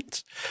what that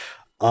means.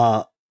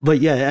 But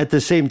yeah, at the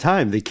same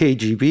time, the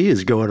KGB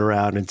is going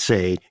around and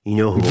saying, you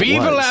know who we it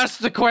was. will ask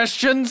the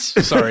questions.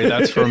 Sorry,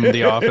 that's from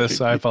The Office.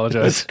 I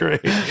apologize. That's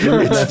great.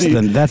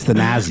 That's the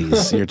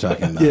Nazis you're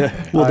talking about.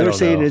 Yeah. Well, they're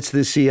saying it's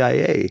the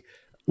CIA.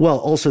 Well,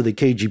 also the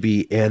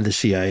KGB and the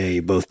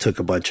CIA both took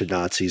a bunch of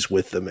Nazis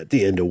with them at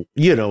the end of,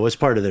 as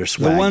part of their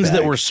swag The ones bag.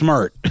 that were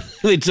smart.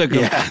 They took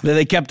them.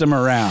 They kept them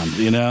around,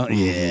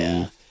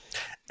 Yeah.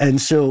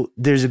 And so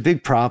there's a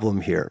big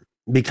problem here.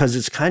 Because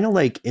it's kind of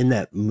like in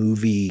that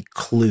movie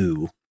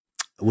Clue,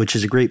 which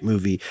is a great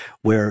movie,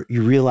 where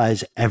you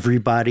realize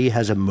everybody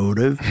has a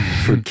motive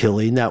for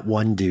killing that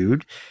one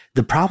dude.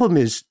 The problem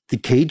is the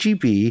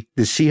KGB,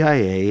 the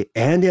CIA,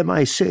 and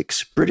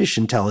MI6, British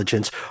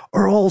intelligence,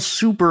 are all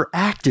super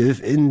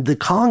active in the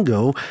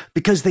Congo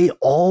because they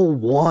all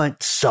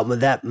want some of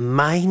that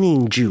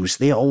mining juice.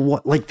 They all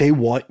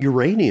want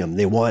uranium.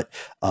 They want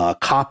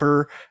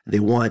copper. They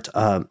want,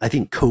 I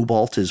think,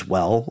 cobalt as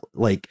well.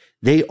 Like,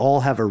 they all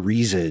have a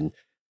reason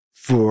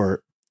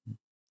for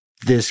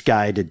this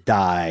guy to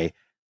die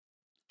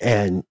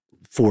and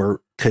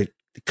for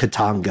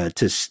Katanga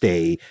to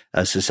stay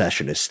a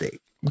secessionist state.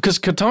 Because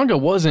Katanga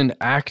was an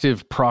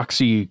active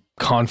proxy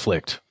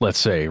conflict, let's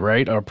say,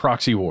 right? A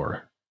proxy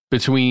war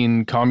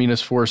between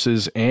communist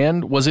forces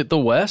and, was it the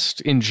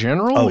West in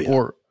general? Oh,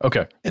 yeah.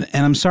 Okay. And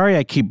I'm sorry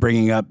I keep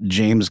bringing up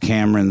James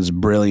Cameron's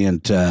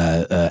brilliant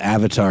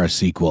Avatar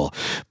sequel,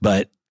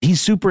 but he's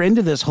super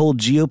into this whole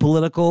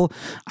geopolitical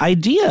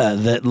idea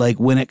that, like,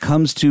 when it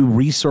comes to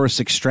resource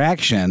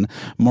extraction,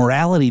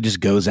 morality just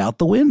goes out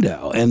the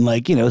window. And,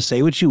 like,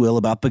 say what you will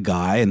about the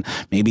guy, and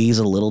maybe he's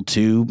a little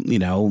too,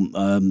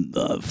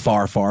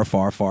 far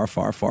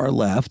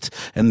left,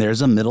 and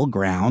there's a middle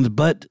ground.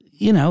 But,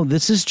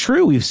 this is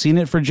true. We've seen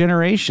it for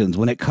generations.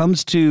 When it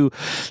comes to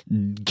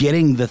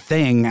getting the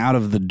thing out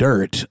of the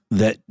dirt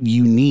that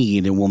you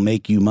need and will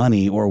make you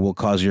money or will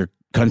cause your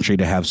country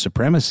to have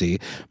supremacy,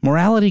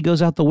 morality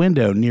goes out the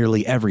window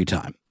nearly every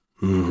time.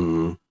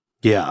 Mm-hmm.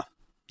 Yeah.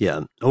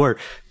 Or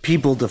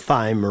people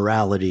define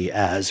morality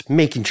as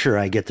making sure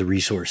I get the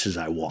resources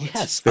I want.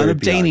 Yes,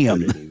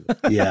 unobtainium.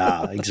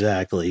 Yeah,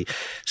 exactly.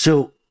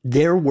 So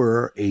there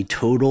were a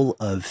total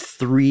of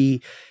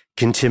 3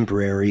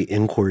 contemporary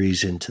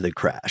inquiries into the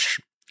crash.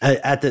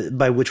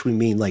 By which we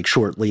mean like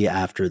shortly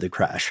after the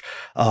crash.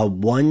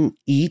 One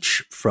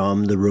each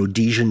from the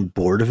Rhodesian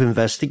Board of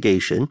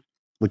Investigation,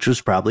 which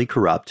was probably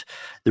corrupt,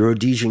 the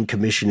Rhodesian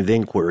Commission of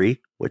Inquiry,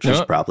 which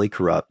was probably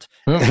corrupt.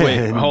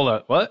 Wait, hold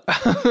on. What?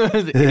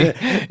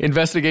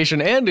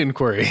 Investigation and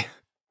inquiry.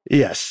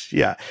 Yes,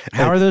 yeah.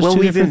 How are those two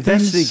we've different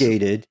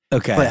investigated,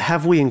 okay, but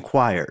have we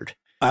inquired?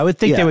 I would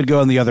think they would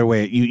go in the other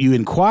way. You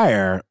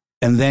inquire,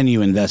 and then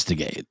you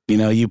investigate.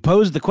 You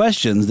pose the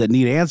questions that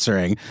need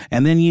answering,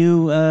 and then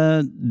you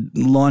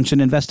launch an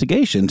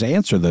investigation to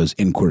answer those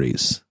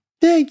inquiries.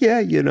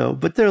 Yeah,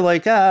 but they're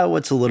like,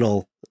 what's a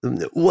little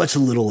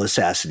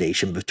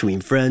assassination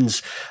between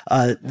friends?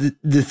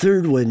 The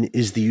third one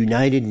is the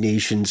United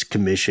Nations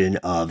Commission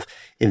of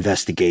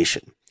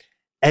Investigation,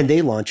 and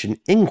they launch an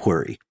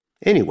inquiry.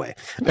 Anyway,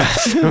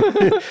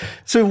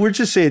 so we're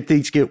just saying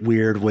things get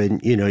weird when,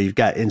 you've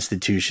got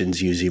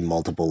institutions using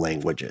multiple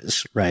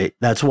languages, right?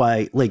 That's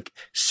why, like,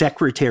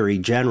 Secretary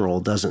General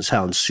doesn't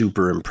sound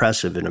super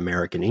impressive in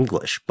American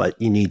English, but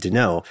you need to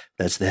know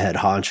that's the head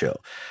honcho.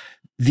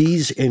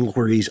 These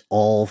inquiries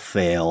all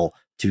fail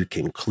to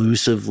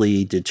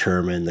conclusively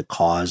determine the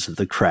cause of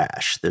the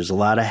crash. There's a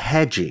lot of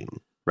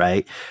hedging,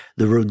 right?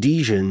 The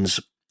Rhodesians,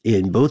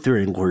 in both their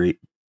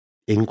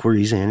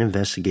inquiries and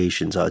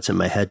investigations, it's in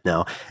my head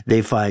now,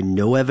 they find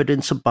no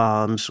evidence of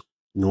bombs,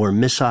 nor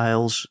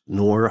missiles,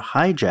 nor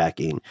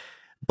hijacking.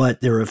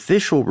 But their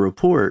official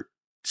report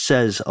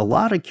says a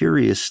lot of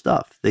curious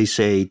stuff. They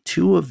say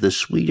 2 of the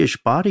Swedish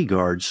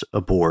bodyguards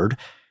aboard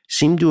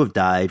seem to have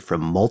died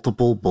from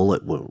multiple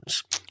bullet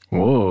wounds.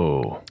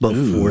 Whoa.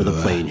 Before the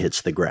plane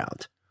hits the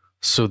ground.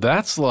 So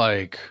that's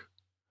like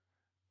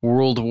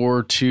World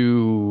War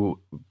II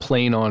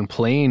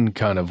plane-on-plane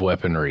kind of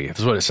weaponry.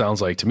 That's what it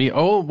sounds like to me.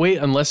 Oh, wait,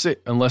 unless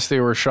they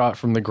were shot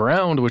from the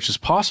ground, which is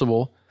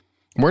possible.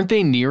 Weren't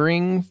they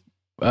nearing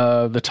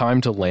the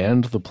time to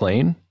land the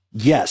plane?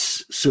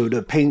 Yes. So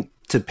to paint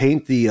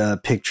the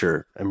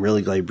picture, I'm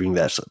really glad you bring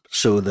this up.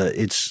 So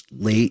it's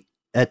late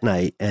at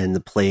night and the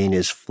plane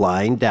is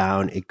flying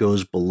down. It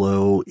goes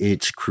below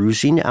its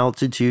cruising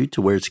altitude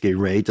to where it's getting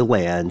ready to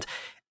land.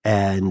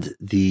 And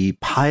the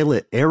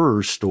pilot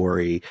error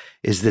story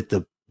is that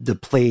the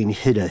plane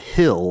hit a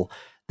hill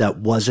that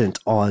wasn't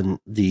on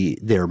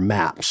their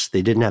maps.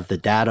 They didn't have the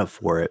data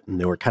for it, and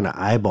they were kind of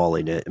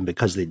eyeballing it. And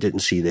because they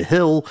didn't see the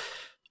hill,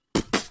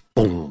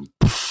 boom,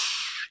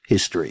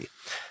 history.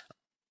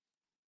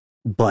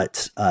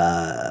 But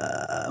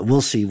we'll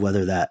see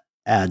whether that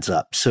adds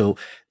up. So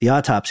the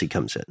autopsy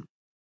comes in,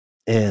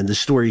 and the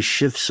story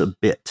shifts a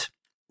bit.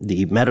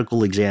 The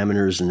medical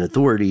examiners and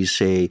authorities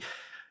say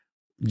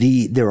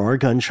there are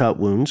gunshot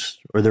wounds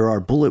or there are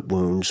bullet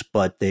wounds,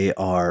 but they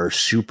are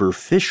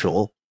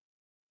superficial.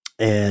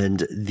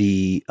 And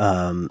the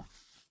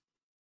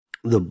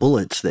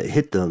bullets that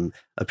hit them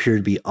appear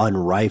to be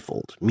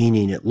unrifled,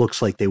 meaning it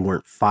looks like they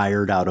weren't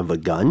fired out of a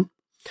gun,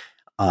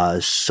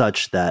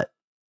 such that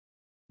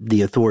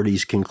the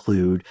authorities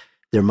conclude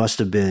there must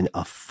have been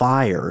a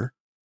fire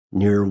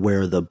near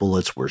where the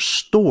bullets were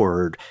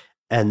stored,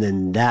 and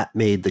then that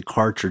made the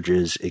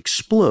cartridges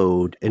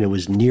explode, and it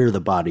was near the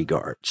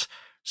bodyguards.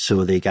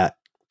 So they got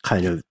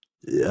kind of,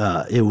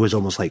 it was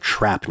almost like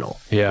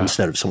shrapnel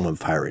instead of someone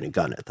firing a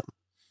gun at them.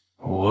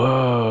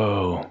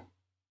 Whoa.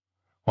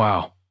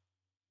 Wow.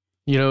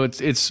 You know,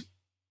 it's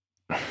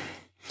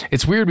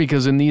weird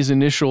because in these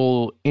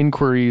initial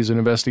inquiries and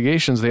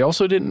investigations, they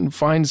also didn't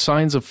find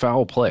signs of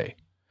foul play.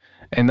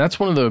 And that's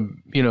one of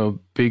the,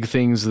 big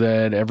things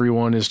that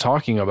everyone is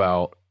talking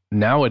about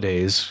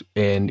nowadays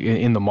and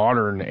in the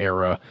modern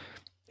era.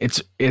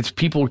 It's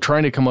people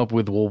trying to come up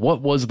with, well,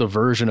 what was the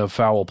version of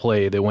foul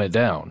play that went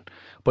down?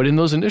 But in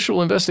those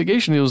initial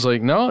investigations, it was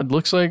like, no, it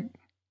looks like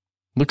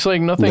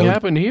nothing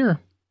happened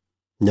here.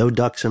 No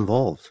ducks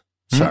involved.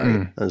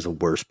 Sorry, that was the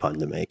worst pun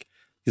to make.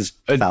 Is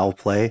foul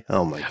play?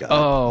 Oh my god!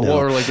 Oh, no.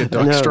 Or like a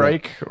duck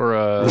strike,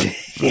 or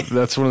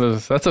that's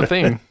that's a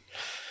thing.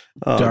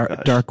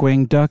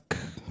 Darkwing Duck.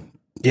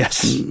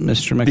 Yes,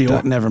 Mr.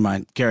 McDuck. Never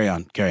mind. Carry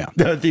on.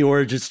 The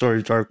origin story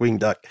of Darkwing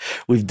Duck.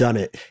 We've done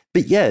it.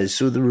 But yeah,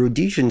 so the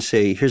Rhodesians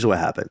say, here's what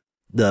happened.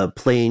 The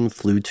plane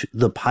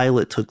the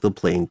pilot took the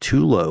plane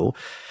too low.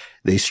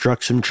 They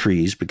struck some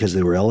trees because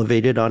they were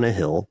elevated on a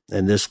hill,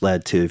 and this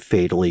led to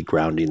fatally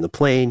grounding the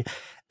plane.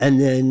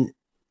 And then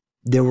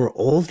there were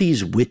all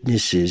these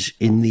witnesses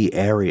in the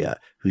area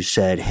who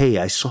said, hey,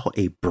 I saw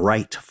a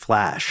bright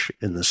flash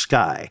in the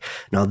sky.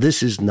 Now,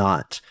 this is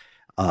not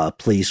a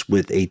place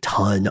with a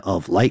ton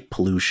of light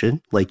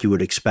pollution like you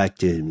would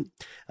expect in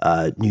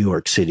New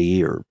York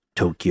City or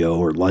Tokyo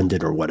or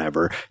London or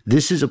whatever.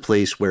 This is a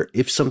place where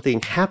if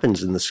something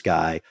happens in the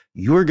sky,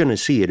 you're going to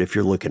see it if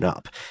you're looking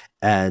up.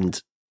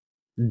 And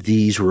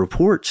these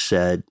reports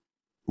said,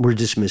 we're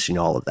dismissing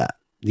all of that.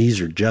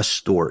 These are just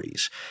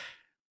stories.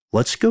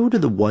 Let's go to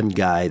the one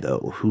guy,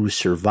 though, who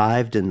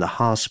survived in the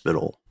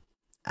hospital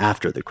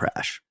after the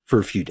crash for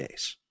a few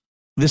days.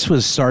 This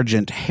was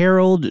Sergeant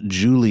Harold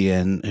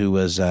Julian, who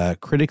was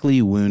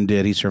critically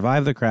wounded. He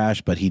survived the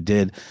crash, but he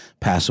did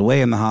pass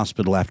away in the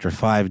hospital after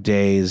 5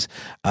 days.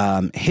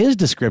 His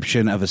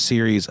description of a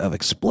series of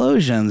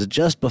explosions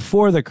just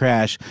before the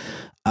crash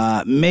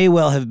may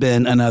well have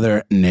been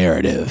another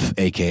narrative,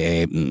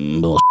 aka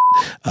bullshit,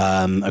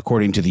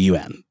 according to the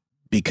UN,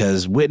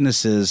 because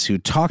witnesses who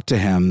talked to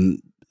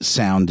him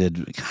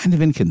sounded kind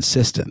of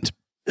inconsistent.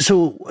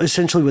 So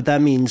essentially what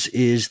that means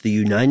is the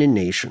United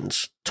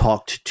Nations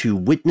talked to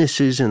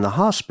witnesses in the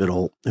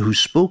hospital who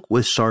spoke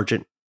with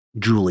Sergeant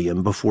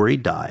Julian before he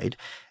died,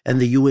 and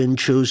the UN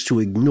chose to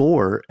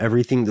ignore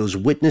everything those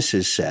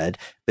witnesses said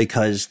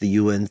because the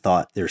UN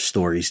thought their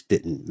stories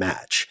didn't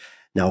match.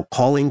 Now,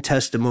 calling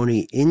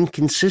testimony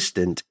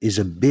inconsistent is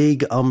a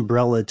big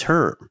umbrella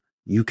term.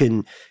 You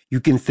can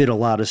fit a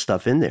lot of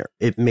stuff in there.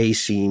 It may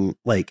seem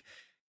like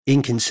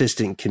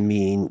inconsistent can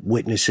mean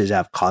witnesses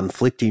have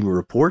conflicting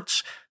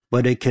reports,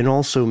 but it can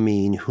also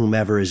mean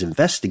whomever is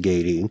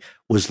investigating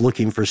was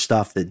looking for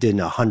stuff that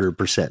didn't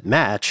 100%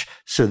 match,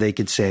 so they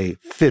could say,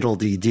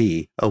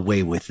 fiddle-dee-dee,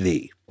 away with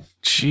thee.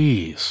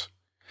 Jeez.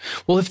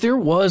 Well, if there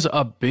was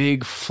a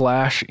big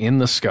flash in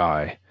the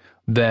sky,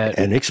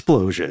 and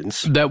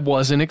explosions. That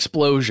was an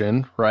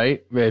explosion,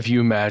 right? If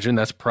you imagine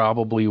that's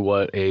probably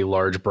what a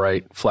large,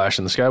 bright flash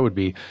in the sky would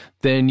be,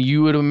 then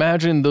you would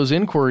imagine those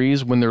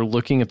inquiries when they're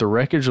looking at the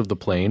wreckage of the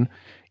plane,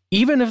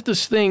 even if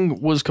this thing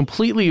was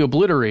completely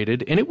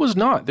obliterated, and it was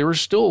not, there were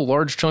still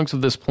large chunks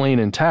of this plane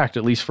intact,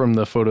 at least from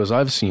the photos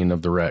I've seen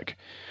of the wreck,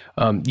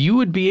 you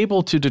would be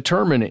able to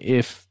determine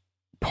if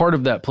part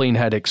of that plane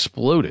had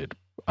exploded,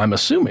 I'm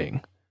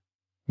assuming.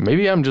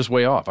 Maybe I'm just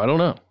way off. I don't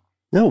know.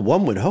 No,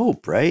 one would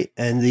hope, right?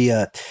 And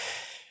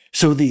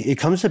it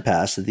comes to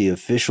pass that the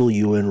official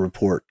UN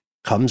report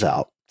comes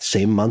out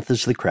same month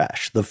as the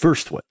crash, the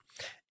first one.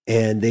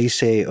 And they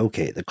say,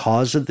 okay, the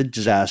cause of the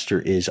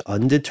disaster is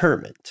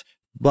undetermined,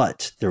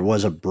 but there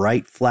was a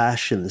bright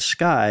flash in the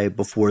sky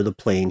before the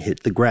plane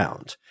hit the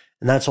ground.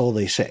 And that's all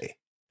they say.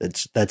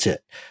 That's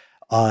it.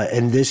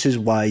 And this is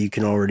why you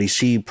can already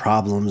see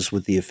problems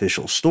with the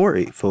official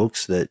story,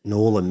 folks, that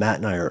Noel and Matt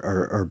and I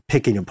are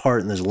picking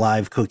apart in this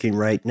live cooking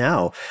right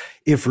now.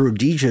 If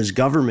Rhodesia's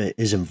government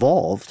is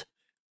involved,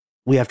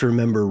 we have to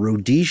remember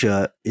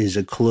Rhodesia is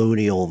a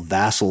colonial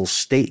vassal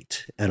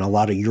state, and a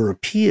lot of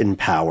European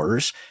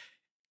powers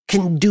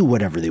can do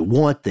whatever they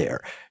want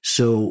there.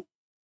 So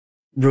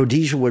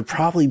Rhodesia would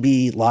probably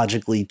be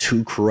logically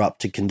too corrupt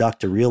to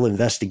conduct a real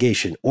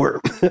investigation or,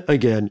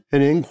 again,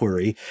 an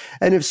inquiry.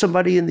 And if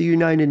somebody in the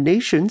United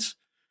Nations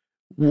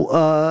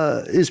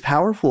is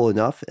powerful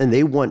enough and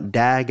they want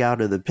DAG out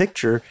of the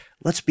picture,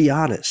 let's be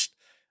honest.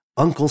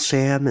 Uncle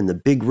Sam and the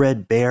big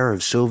red bear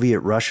of Soviet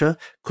Russia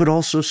could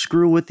also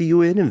screw with the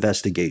UN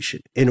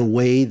investigation in a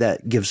way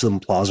that gives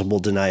them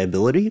plausible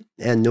deniability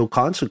and no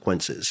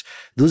consequences.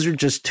 Those are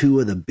just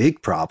two of the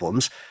big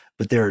problems,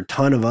 but there are a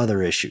ton of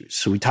other issues.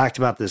 So we talked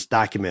about this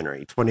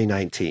documentary,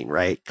 2019,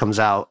 right? Comes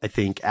out, I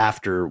think,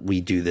 after we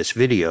do this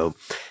video.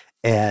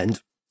 And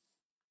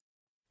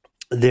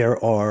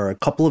there are a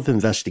couple of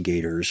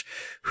investigators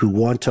who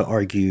want to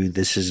argue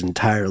this is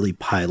entirely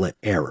pilot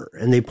error.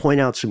 And they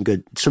point out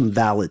some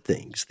valid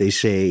things. They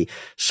say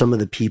some of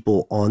the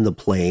people on the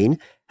plane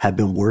have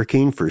been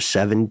working for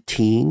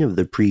 17 of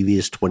the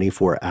previous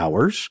 24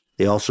 hours.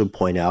 They also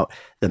point out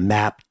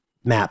the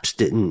maps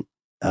didn't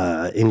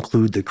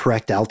include the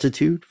correct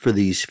altitude for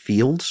these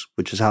fields,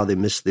 which is how they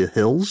missed the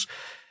hills.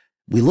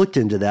 We looked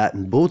into that,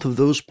 and both of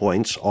those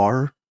points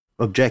are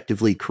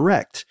objectively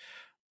correct.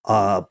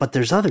 But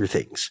there's other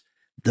things.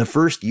 The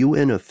first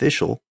UN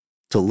official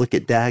to look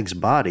at Dag's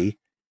body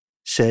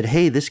said,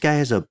 hey, this guy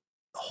has a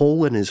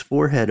hole in his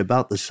forehead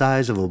about the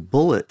size of a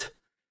bullet.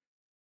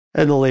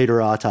 And the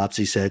later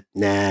autopsy said,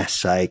 nah,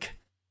 psych.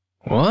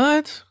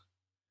 What?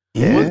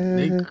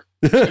 Yeah.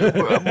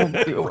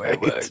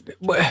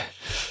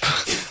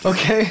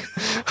 Okay.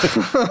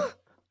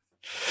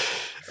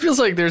 Feels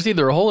like there's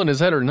either a hole in his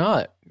head or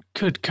not.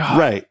 Good God.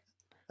 Right.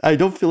 I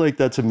don't feel like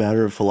that's a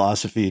matter of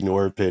philosophy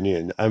nor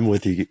opinion. I'm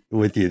with you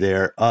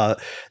there. The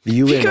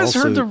UN you guys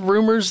also heard the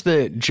rumors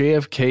that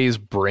JFK's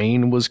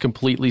brain was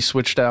completely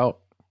switched out?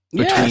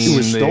 Yes, it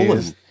was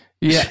stolen.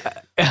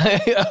 Yeah.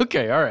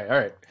 Okay. All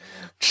right.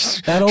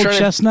 Just that old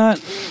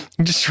chestnut.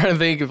 I'm just trying to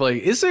think of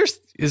like, is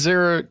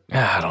there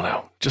I don't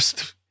know,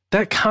 just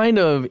that kind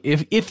of,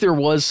 if there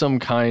was some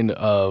kind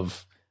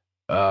of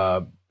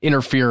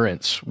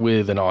interference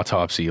with an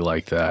autopsy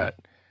like that,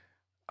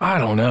 I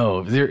don't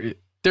know. There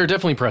are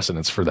definitely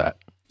precedents for that.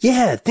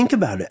 Yeah, think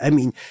about it. I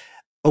mean,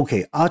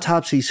 okay,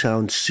 autopsy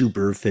sounds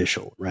super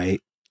official,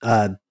 right?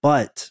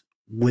 But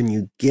when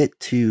you get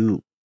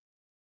to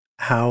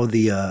how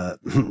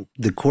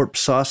the corpse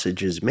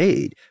sausage is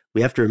made,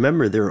 we have to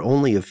remember there are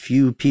only a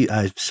few people.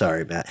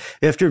 Sorry, Matt.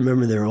 You have to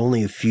remember there are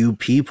only a few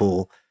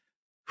people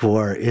who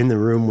are in the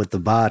room with the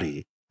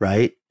body,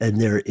 right? And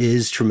there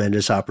is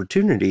tremendous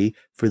opportunity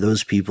for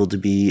those people to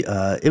be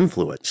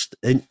influenced.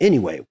 And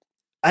anyway,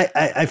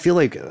 I feel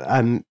like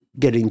I'm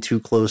getting too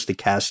close to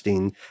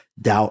casting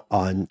doubt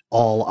on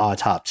all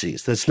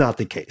autopsies. That's not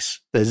the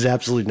case. That is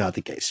absolutely not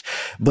the case.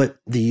 But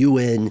the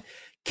UN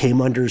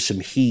came under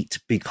some heat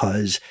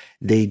because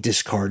they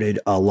discarded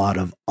a lot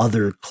of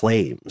other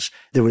claims.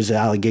 There was an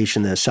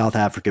allegation that a South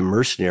African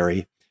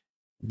mercenary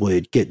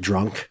would get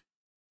drunk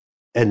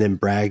and then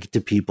brag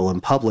to people in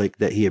public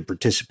that he had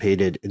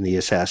participated in the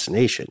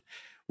assassination,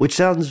 which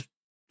sounds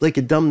like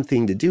a dumb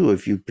thing to do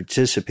if you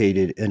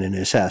participated in an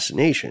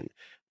assassination.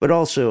 But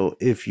also,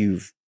 if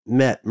you've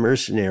met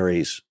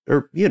mercenaries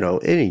or,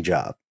 any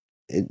job,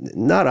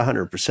 not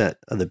 100%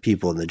 of the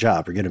people in the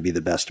job are going to be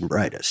the best and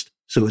brightest.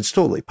 So it's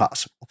totally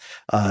possible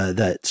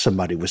that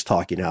somebody was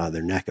talking out of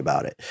their neck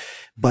about it.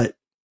 But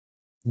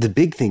the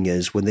big thing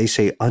is when they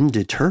say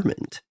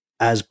undetermined,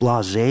 as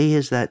blasé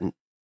as that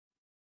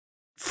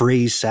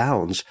phrase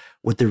sounds,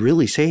 what they're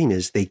really saying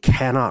is they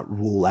cannot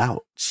rule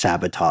out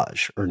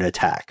sabotage or an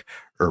attack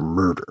or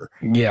murder.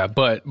 Yeah,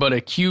 but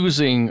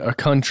accusing a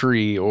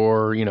country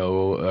or,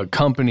 a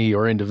company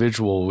or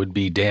individual would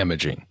be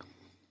damaging,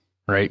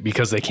 right?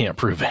 Because they can't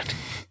prove it.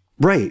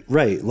 Right.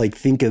 Like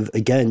think of,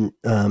 again,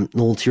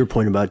 Noel, to your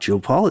point about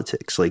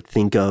geopolitics, like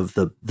think of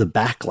the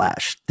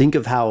backlash. Think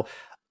of how,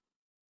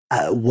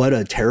 what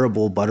a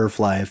terrible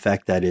butterfly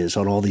effect that is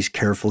on all these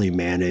carefully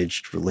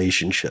managed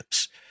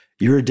relationships.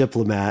 You're a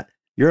diplomat,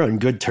 you're on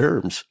good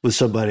terms with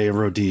somebody in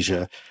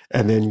Rhodesia,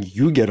 and then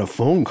you get a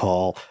phone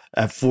call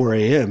at 4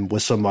 a.m.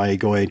 with somebody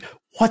going,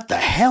 what the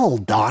hell,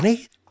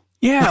 Donnie?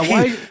 Yeah,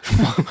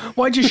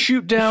 why'd you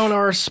shoot down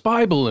our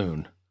spy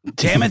balloon?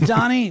 Damn it,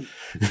 Donnie.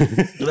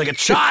 You're like a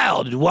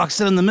child who walks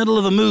in the middle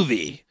of a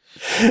movie.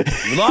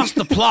 You lost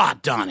the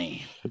plot,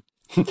 Donnie.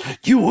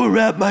 You were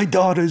at my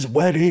daughter's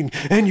wedding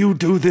and you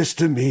do this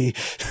to me.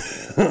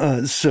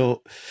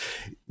 So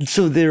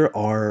there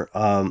are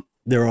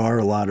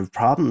a lot of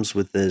problems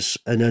with this.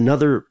 And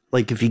another,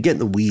 like if you get in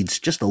the weeds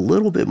just a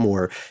little bit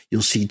more,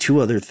 you'll see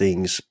two other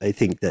things I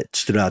think that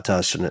stood out to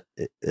us, and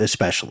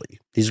especially.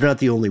 These are not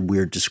the only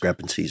weird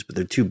discrepancies, but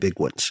they're two big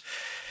ones.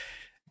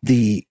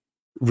 The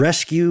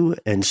rescue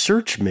and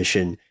search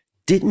mission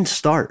didn't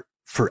start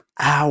for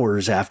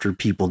hours after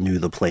people knew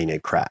the plane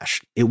had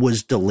crashed. It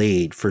was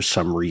delayed for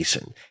some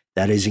reason.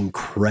 That is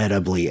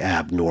incredibly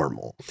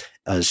abnormal,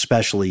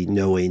 especially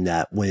knowing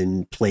that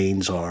when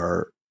planes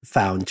are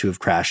found to have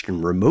crashed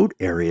in remote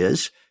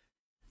areas,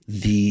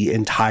 the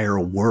entire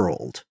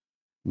world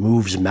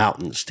moves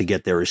mountains to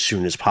get there as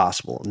soon as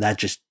possible. And that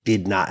just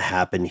did not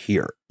happen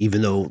here,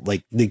 even though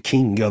like the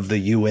king of the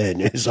UN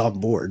is on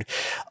board.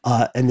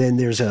 And then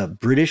there's a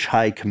British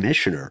High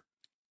Commissioner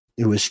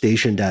who was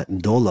stationed at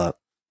Ndola,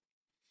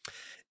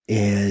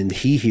 and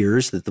he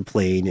hears that the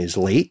plane is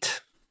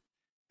late.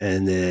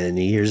 And then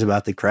he hears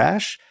about the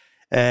crash,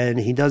 and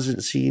he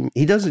doesn't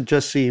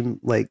just seem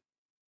like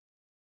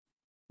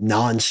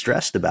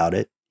non-stressed about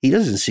it. He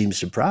doesn't seem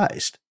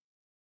surprised.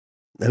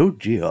 Oh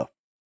dear.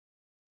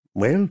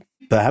 Well,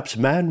 perhaps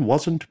man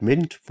wasn't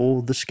meant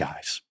for the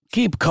skies.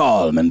 Keep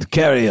calm and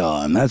carry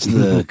on. That's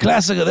the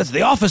classical, that's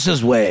the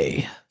officer's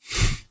way.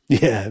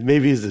 Yeah,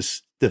 maybe he's a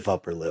stiff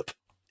upper lip.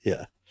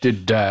 Yeah.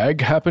 Did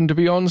Dag happen to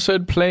be on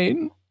said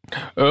plane?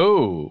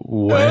 Oh,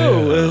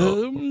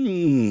 well.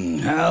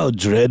 How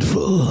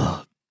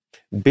dreadful.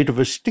 Bit of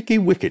a sticky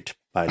wicket,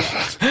 by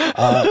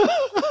now.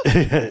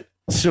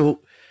 So,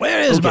 where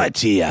is my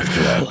tea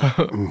after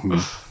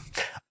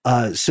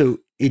all? So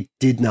it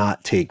did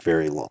not take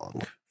very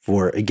long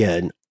for,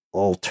 again,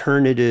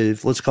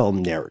 alternative, let's call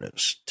them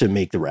narratives, to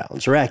make the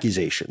rounds, or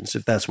accusations,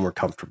 if that's more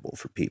comfortable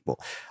for people.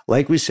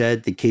 Like we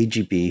said, the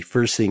KGB,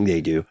 first thing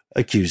they do,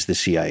 accuse the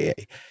CIA.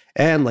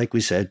 And like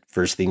we said,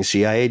 first thing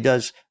CIA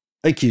does,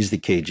 accuse the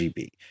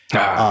KGB.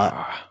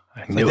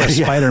 Like the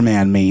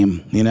Spider-Man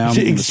meme, you know?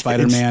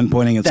 Spider-Man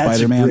pointing at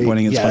Spider-Man,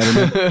 pointing at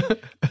Spider-Man.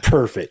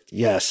 Perfect.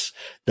 Yes,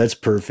 that's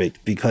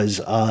perfect because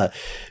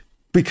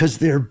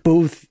they're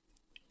both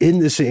in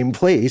the same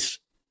place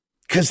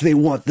because they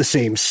want the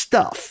same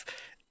stuff.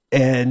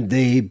 And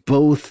they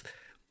both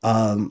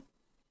are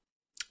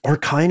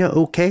kind of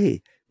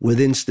okay with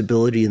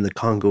instability in the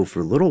Congo for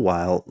a little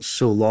while,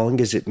 so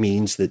long as it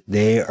means that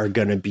they are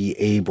going to be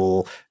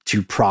able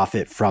to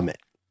profit from it.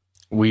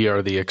 We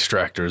are the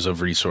extractors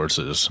of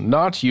resources,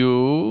 not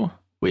you.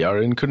 We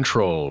are in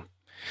control.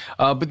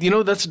 But, you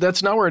know,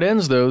 that's not where it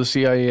ends, though, the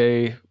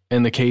CIA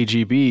and the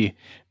KGB,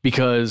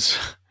 because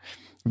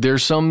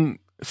there's some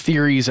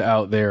theories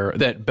out there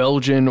that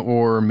Belgian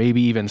or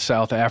maybe even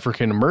South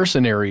African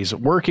mercenaries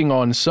working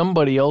on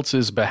somebody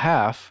else's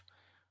behalf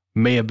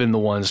may have been the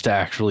ones to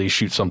actually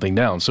shoot something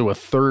down. So a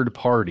third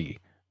party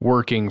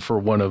working for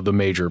one of the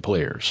major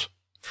players.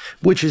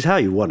 Which is how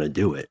you want to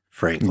do it,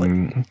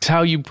 frankly. It's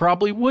how you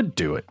probably would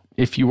do it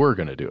if you were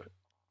going to do it.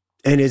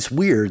 And it's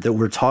weird that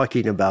we're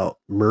talking about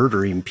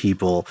murdering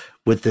people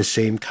with the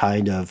same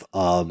kind of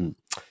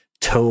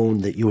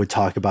tone that you would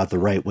talk about the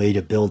right way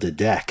to build a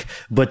deck.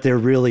 But there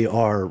really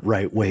are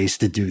right ways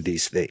to do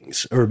these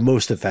things, or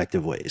most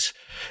effective ways.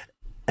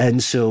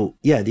 And so,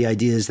 yeah, the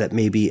idea is that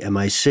maybe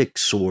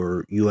MI6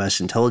 or U.S.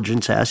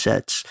 intelligence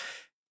assets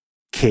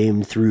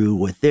came through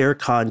with their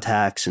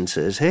contacts and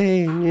says,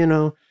 hey, you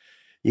know,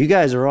 you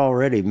guys are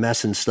already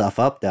messing stuff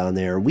up down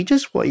there. We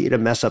just want you to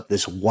mess up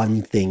this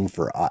one thing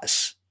for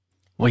us.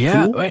 Well,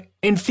 yeah. Cool?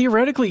 And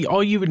theoretically,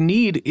 all you would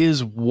need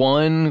is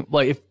one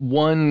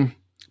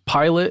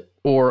pilot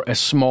or a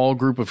small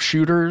group of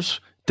shooters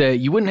that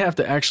you wouldn't have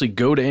to actually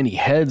go to any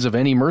heads of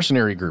any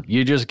mercenary group.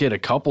 You just get a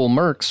couple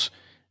mercs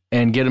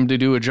and get them to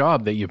do a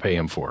job that you pay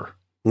them for.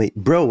 Wait,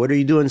 bro, what are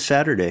you doing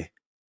Saturday?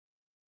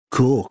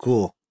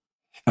 Cool.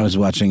 I was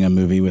watching a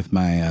movie with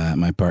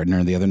my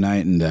partner the other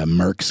night, and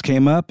Mercs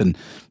came up, and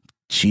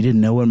she didn't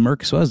know what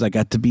Mercs was. I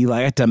got to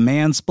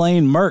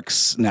mansplain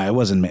Mercs. No, it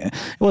wasn't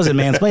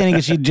mansplaining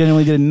because she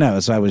genuinely didn't know.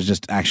 So I was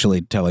just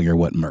actually telling her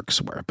what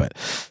Mercs were. But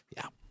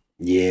yeah.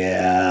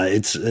 Yeah,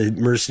 it's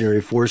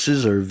mercenary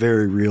forces are a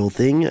very real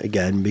thing,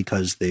 again,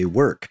 because they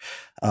work,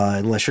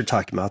 unless you're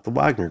talking about the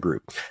Wagner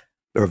Group.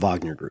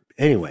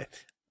 Anyway,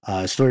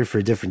 story for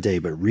a different day,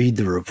 but read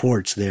the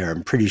reports there.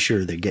 I'm pretty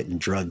sure they're getting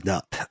drugged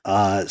up.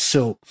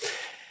 So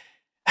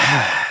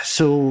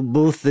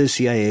both the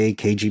CIA,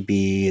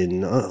 KGB,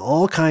 and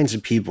all kinds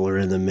of people are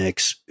in the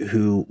mix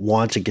who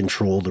want to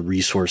control the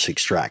resource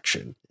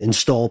extraction,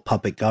 install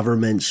puppet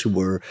governments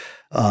who are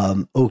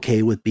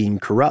okay with being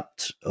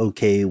corrupt,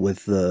 okay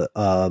with the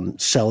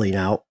selling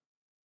out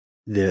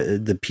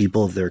the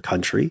people of their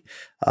country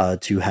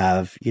to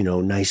have, you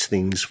know, nice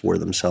things for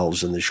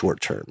themselves in the short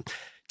term.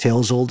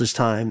 Tales old as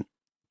time,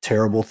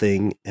 terrible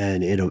thing,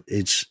 and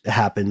it's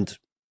happened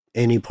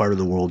any part of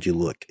the world you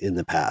look in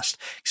the past,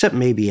 except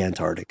maybe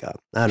Antarctica.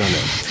 I don't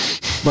know,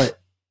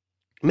 but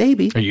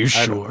maybe. Are you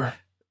sure?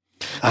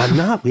 I'm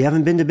not. We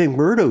haven't been to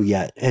McMurdo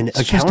yet, and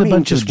it's just a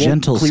bunch of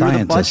gentle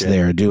scientists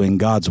there doing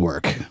God's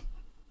work.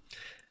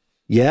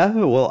 Yeah,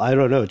 well, I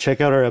don't know.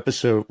 Check out our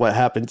episode, What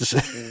Happens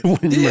When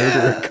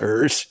Murder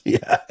Occurs.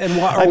 Yeah. And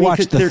watch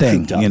The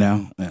Thing, you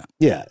know?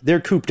 Yeah,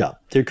 they're cooped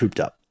up.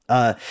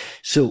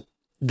 So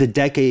the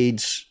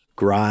decades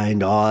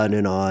grind on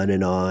and on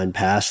and on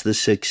past the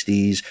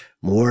 60s.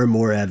 More and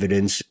more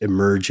evidence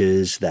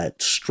emerges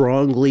that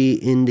strongly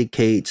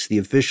indicates the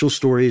official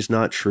story is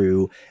not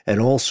true.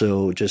 And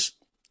also just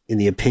in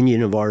the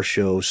opinion of our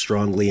show,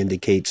 strongly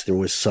indicates there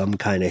was some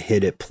kind of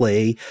hit at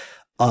play.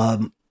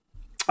 All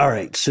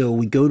right, so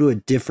we go to a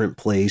different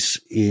place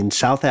in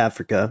South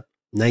Africa,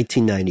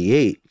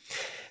 1998.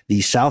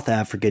 The South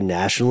African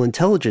National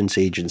Intelligence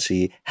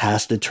Agency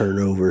has to turn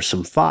over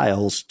some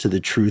files to the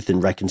Truth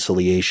and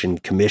Reconciliation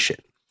Commission.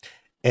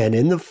 And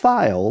in the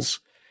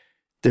files,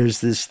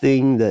 there's this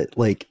thing that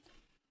like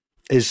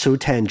is so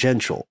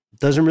tangential.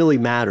 Doesn't really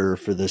matter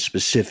for the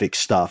specific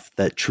stuff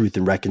that Truth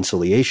and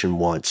Reconciliation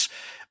wants,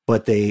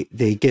 but they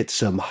get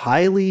some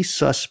highly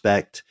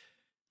suspect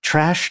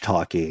trash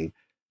talking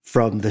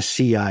from the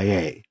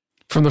CIA.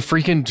 From the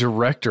freaking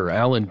director,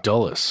 Alan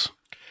Dulles.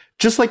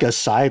 Just like a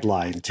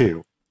sideline,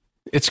 too.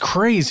 It's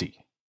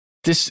crazy.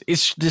 This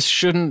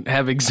shouldn't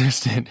have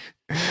existed.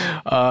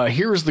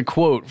 Here's the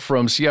quote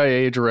from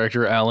CIA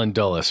Director Alan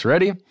Dulles.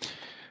 Ready?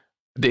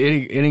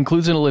 It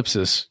includes an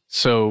ellipsis,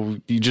 so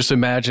you just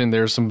imagine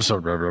there's some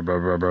sort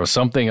of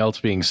something else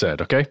being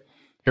said, okay?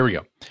 Here we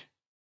go.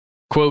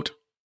 Quote,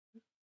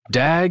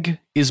 DAG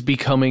is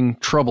becoming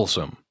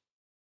troublesome,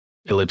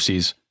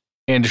 ellipses,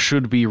 and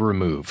should be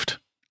removed.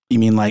 You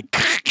mean like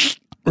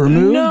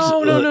removed?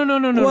 No.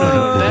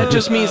 That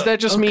just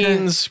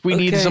means we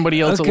need somebody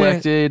else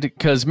elected,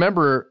 because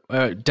remember,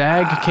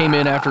 DAG came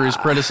in after his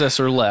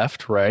predecessor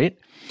left, right?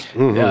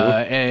 Mm-hmm.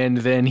 And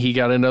then he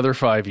got another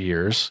 5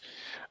 years.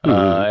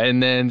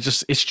 And then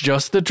it's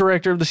just the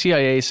director of the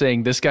CIA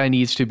saying this guy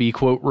needs to be,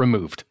 quote,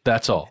 removed.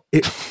 That's all.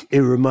 It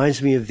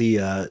reminds me of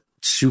the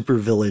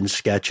supervillain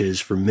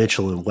sketches from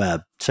Mitchell and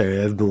Webb.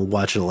 Sorry, I've been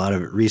watching a lot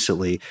of it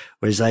recently,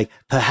 where he's like,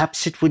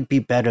 perhaps it would be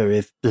better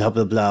if blah,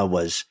 blah, blah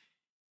was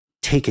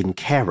taken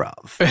care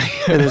of.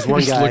 And there's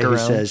one guy who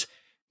says,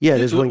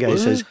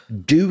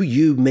 do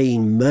you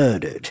mean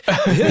murdered?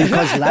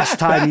 Because last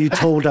time you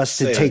told us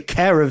to take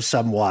care of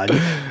someone,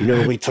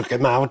 we took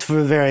him out for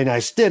a very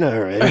nice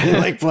dinner and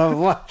like blah,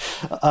 blah,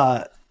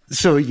 blah.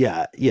 So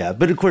yeah.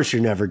 But of course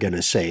you're never going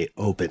to say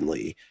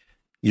openly,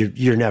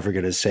 you're never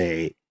going to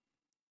say,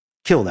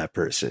 kill that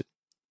person.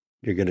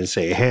 You're going to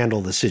say, handle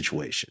the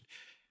situation,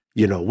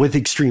 with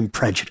extreme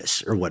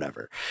prejudice or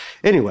whatever.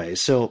 Anyway,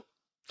 so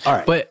all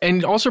right.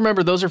 And also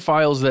remember, those are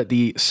files that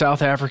the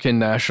South African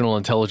National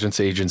Intelligence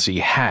Agency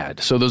had.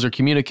 So those are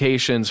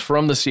communications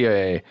from the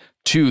CIA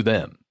to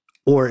them.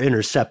 Or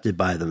intercepted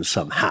by them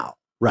somehow.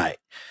 Right.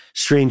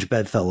 Strange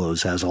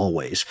bedfellows, as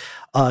always.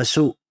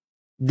 So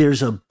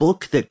there's a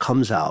book that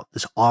comes out,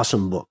 this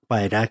awesome book by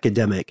an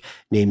academic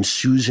named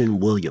Susan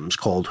Williams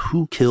called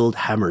Who Killed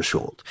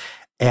Hammarskjöld?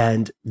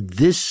 And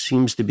this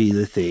seems to be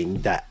the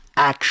thing that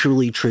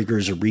actually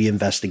triggers a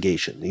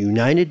reinvestigation. The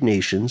United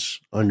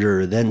Nations,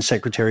 under then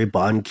Secretary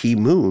Ban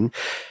Ki-moon,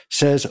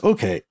 says,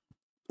 okay,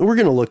 we're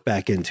going to look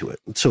back into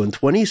it. So in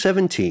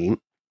 2017,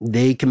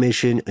 they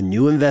commission a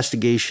new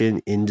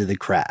investigation into the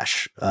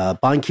crash.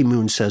 Ban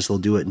Ki-moon says they'll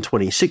do it in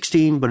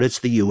 2016, but it's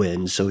the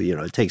UN, so,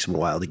 it takes them a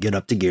while to get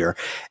up to gear.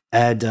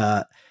 And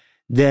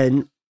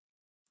then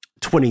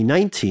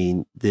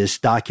 2019, this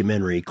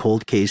documentary,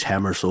 Cold Case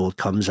Hammarskjöld,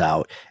 comes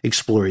out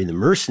exploring the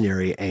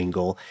mercenary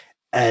angle.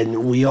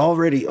 And we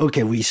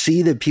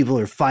see that people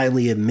are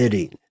finally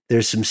admitting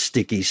there's some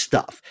sticky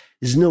stuff.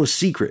 There's no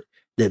secret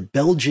that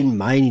Belgian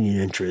mining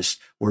interests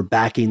were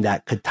backing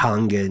that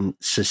Katangan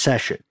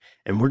secession.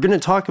 And we're going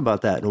to talk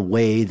about that in a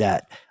way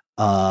that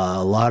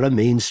a lot of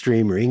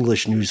mainstream or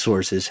English news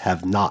sources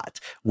have not.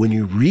 When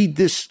you read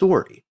this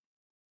story,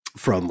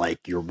 from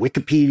like your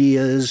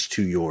Wikipedias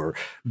to your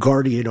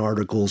Guardian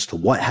articles to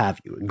what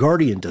have you, and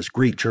Guardian does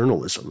great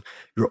journalism,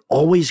 you're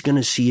always going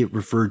to see it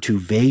referred to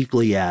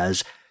vaguely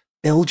as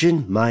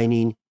Belgian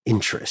mining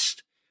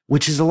interest,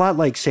 which is a lot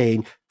like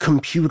saying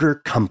computer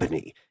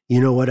company.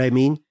 You know what I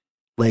mean?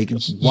 Like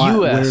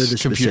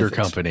U.S. computer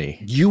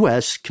company.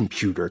 U.S.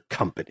 computer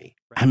company.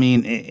 I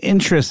mean,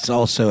 interests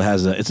also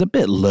it's a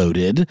bit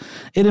loaded.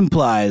 It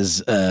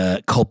implies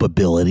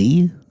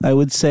culpability, I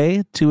would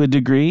say, to a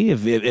degree.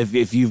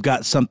 If you've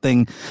got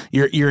something,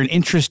 you're an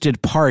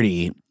interested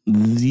party,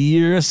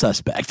 you're a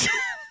suspect.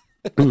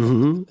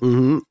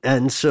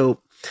 And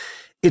so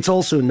it's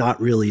also not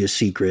really a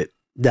secret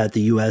that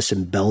the U.S.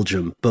 and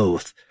Belgium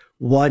both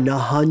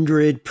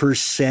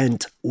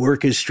 100%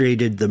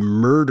 orchestrated the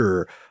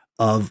murder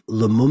of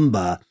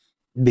Lumumba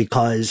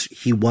because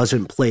he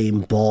wasn't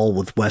playing ball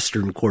with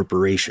Western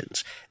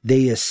corporations.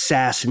 They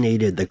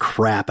assassinated the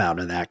crap out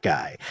of that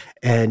guy.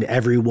 And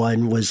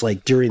everyone was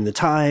like, during the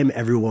time,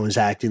 everyone was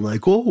acting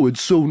like, oh,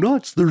 it's so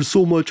nuts. There's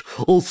so much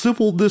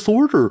civil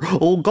disorder.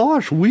 Oh,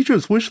 gosh, we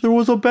just wish there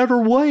was a better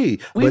way.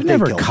 We've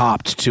never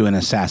copped to an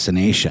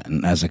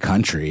assassination as a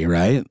country,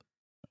 right?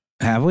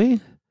 Have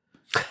we?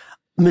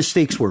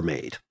 Mistakes were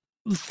made.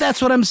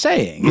 That's what I'm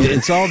saying.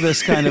 It's all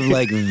this kind of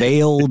like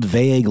veiled,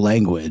 vague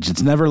language.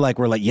 It's never like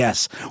we're like,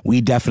 yes,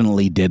 we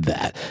definitely did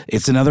that.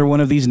 It's another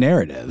one of these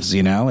narratives,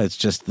 It's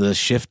just the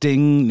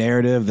shifting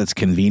narrative that's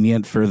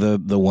convenient for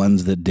the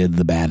ones that did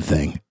the bad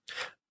thing.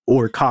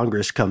 Or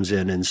Congress comes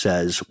in and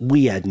says,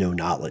 we had no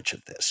knowledge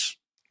of this.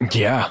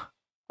 Yeah.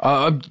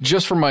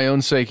 Just for my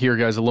own sake here,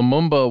 guys,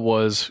 Lumumba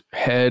was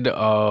head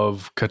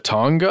of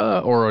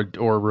Katanga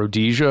or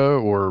Rhodesia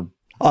or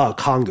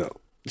Congo.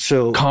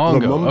 So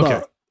Congo, Lumumba,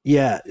 okay.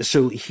 Yeah,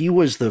 so he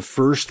was the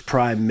first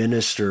prime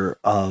minister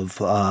of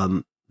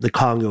the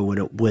Congo when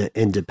it went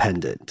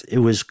independent. It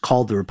was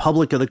called the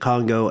Republic of the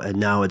Congo, and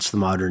now it's the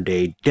modern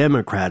day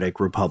Democratic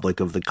Republic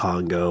of the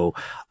Congo.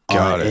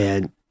 Got it.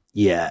 And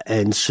yeah,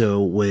 and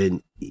so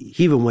when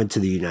he even went to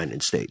the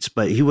United States,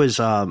 but he was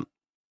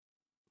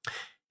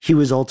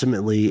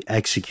ultimately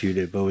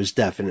executed, but was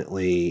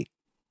definitely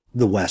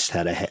the West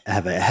had a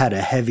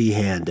heavy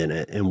hand in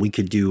it, and we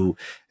could do an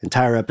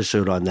entire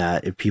episode on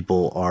that if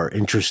people are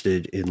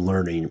interested in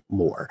learning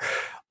more.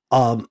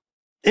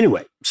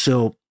 Anyway,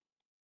 so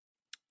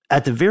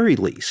at the very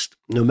least,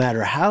 no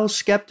matter how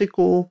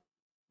skeptical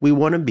we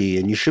want to be,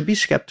 and you should be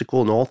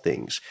skeptical in all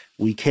things,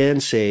 we can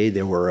say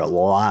there were a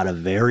lot of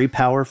very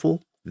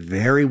powerful,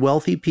 very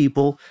wealthy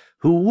people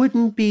who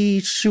wouldn't be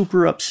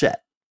super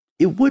upset.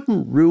 It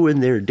wouldn't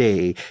ruin their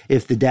day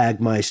if the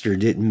Dagmeister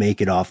didn't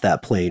make it off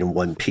that plane in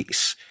one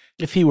piece.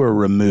 If he were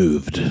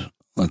removed,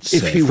 let's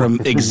say, from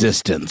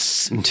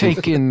existence.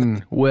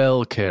 Taken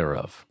well care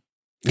of.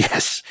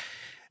 Yes.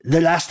 The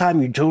last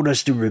time you told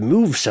us to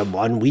remove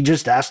someone, we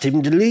just asked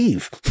him to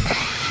leave.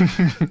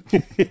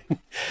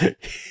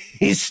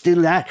 He's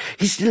still at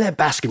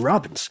Baskin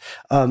Robbins.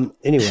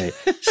 Anyway,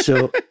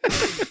 so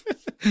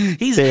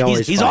he's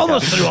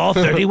almost through all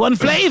 31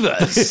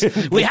 flavors.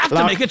 We have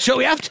to make a show.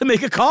 We have to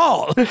make a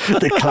call.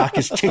 The clock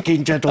is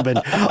ticking,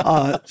 gentlemen.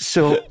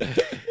 So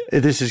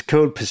this is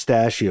Code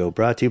Pistachio,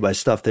 brought to you by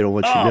Stuff They Don't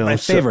Want You to Know. My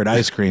favorite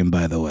ice cream,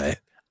 by the way.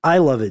 I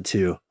love it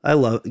too.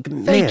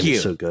 Thank you.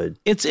 It's so good.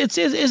 It's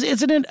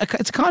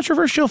a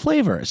controversial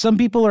flavor. Some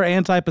people are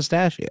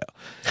anti-pistachio.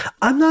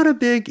 I'm not a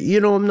big,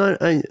 I'm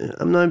not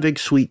a big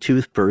sweet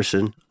tooth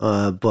person.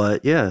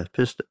 But yeah,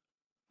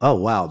 oh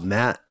wow,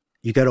 Matt,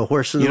 you got a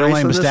horse in the race. You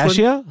don't like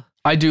pistachio?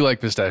 I do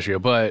like pistachio,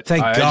 but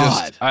thank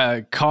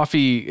God.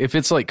 Coffee, if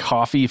it's like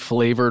coffee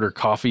flavored or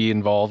coffee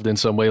involved in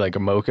some way, like a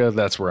mocha,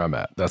 that's where I'm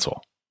at. That's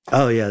all.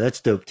 Oh yeah,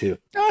 that's dope too.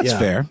 That's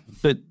fair.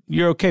 But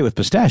you're okay with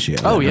pistachio.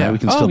 Oh then, yeah, right?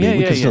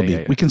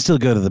 We can still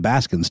go to the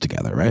Baskins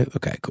together, right?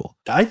 Okay, cool.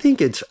 I think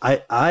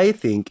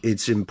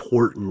it's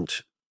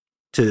important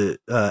to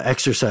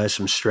exercise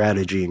some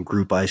strategy in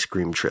group ice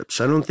cream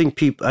trips. I don't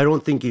think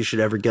you should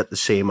ever get the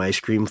same ice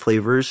cream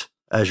flavors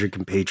as your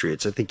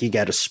compatriots. I think you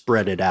got to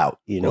spread it out.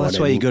 That's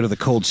why you go to the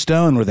Cold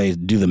Stone where they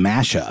do the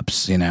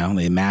mashups.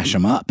 They mash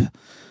them up.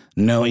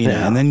 And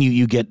then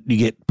you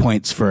get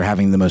points for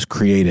having the most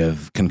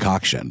creative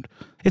concoction.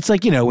 It's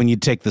like, when you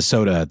take the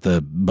soda at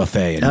the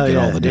buffet and you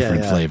get all the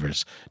different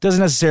flavors. It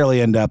doesn't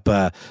necessarily end up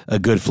a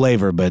good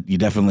flavor, but you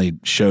definitely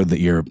showed that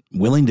you're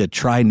willing to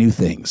try new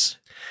things.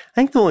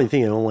 I think the only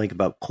thing I don't like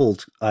about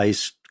cold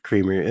ice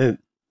cream,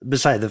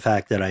 beside the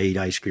fact that I eat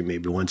ice cream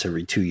maybe once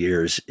every 2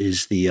 years,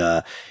 is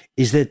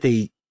that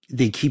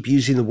they keep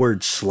using the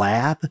word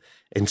slab,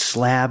 and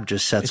slab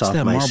just sets off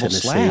my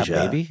synesthesia.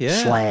 Slab, baby.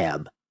 Yeah.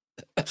 Slab.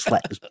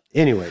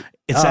 Anyway,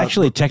 it's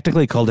actually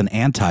technically called an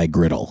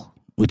anti-griddle,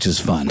 which is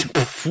fun.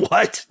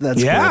 What?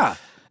 That's cool.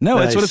 No,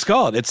 nice. That's what it's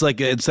called. It's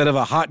like instead of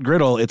a hot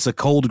griddle, it's a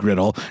cold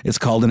griddle. It's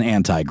called an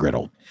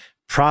anti-griddle.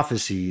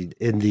 Prophecy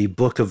in the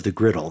Book of the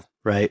Griddle,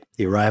 right?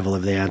 The arrival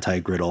of the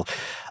anti-griddle.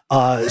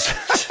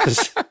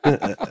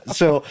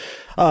 So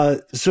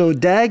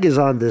Dag is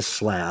on this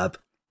slab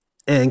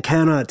and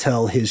cannot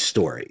tell his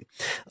story,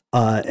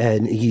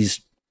 and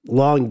he's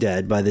long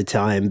dead by the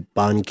time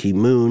Ban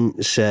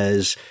Ki-moon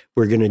says,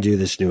 we're going to do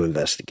this new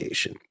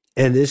investigation.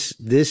 And this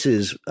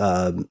is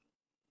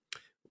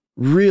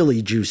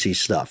really juicy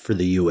stuff for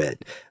the UN.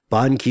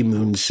 Ban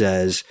Ki-moon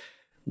says,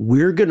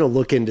 we're going to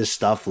look into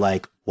stuff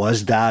like,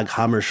 was Dag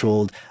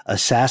Hammarskjöld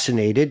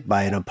assassinated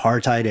by an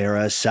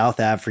apartheid-era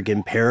South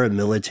African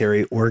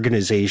paramilitary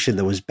organization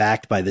that was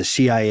backed by the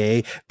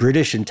CIA,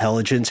 British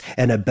intelligence,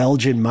 and a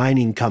Belgian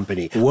mining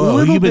company?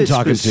 Whoa, who you been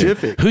talking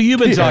to? Who you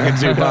been talking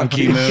to, Ban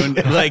Ki-moon?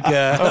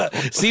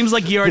 Seems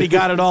like you already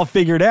got it all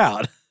figured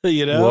out.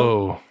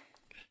 Whoa.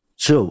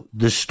 So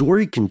the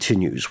story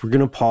continues. We're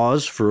going to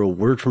pause for a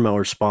word from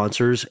our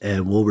sponsors,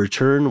 and we'll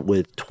return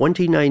with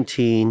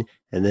 2019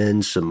 and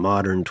then some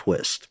modern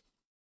twist.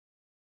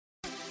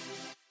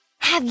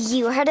 Have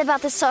you heard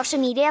about the social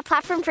media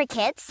platform for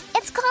kids?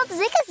 It's called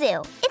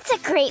Zigazoo. It's a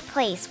great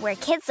place where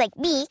kids like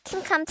me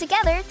can come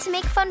together to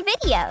make fun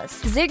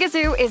videos.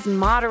 Zigazoo is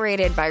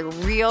moderated by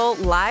real,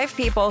 live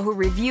people who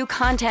review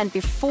content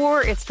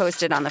before it's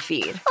posted on the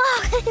feed.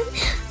 Oh,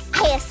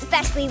 I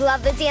especially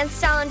love the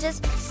dance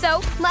challenges.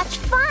 So much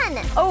fun.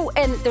 Oh,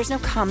 and there's no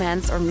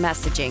comments or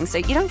messaging, so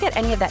you don't get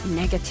any of that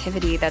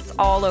negativity that's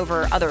all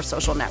over other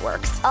social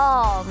networks.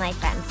 Oh, my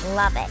friends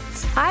love it.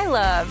 I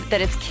love that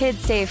it's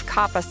kid-safe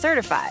COPPA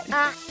certified.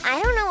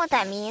 I don't know what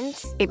that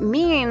means. It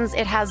means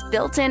it has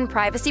built-in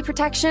privacy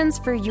protections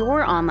for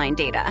your online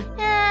data.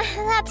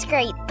 That's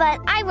great, but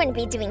I wouldn't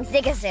be doing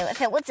Zigazoo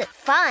if it wasn't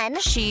fun.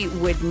 She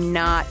would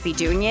not be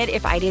doing it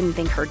if I didn't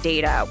think her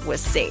data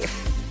was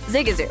safe.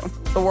 Zigazoo,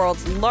 the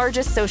world's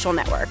largest social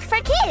network. For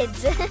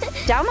kids.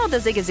 Download the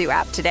Zigazoo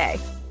app today.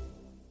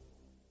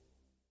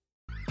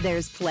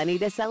 There's plenty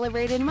to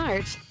celebrate in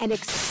March and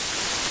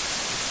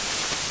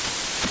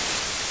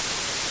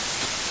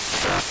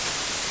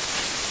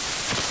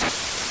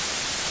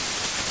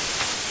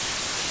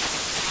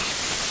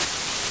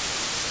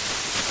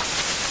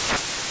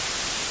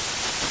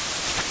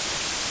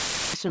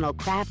National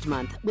Craft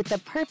Month with the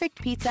perfect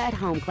pizza at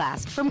home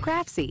class from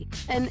Craftsy.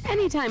 And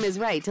anytime is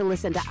right to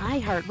listen to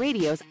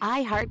iHeartRadio's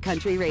iHeart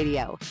Country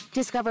Radio.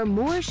 Discover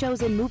more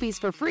shows and movies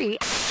for free.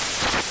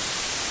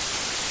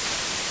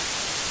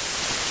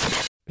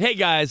 Hey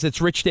guys,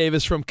 it's Rich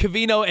Davis from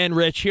Covino and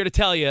Rich here to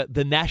tell you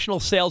the national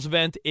sales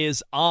event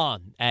is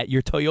on at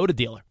your Toyota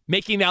dealer,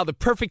 making now the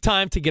perfect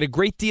time to get a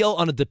great deal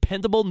on a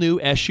dependable new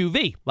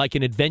SUV like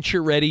an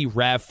adventure-ready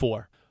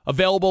RAV4.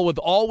 Available with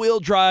all-wheel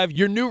drive,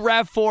 your new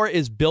RAV4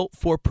 is built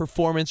for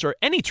performance or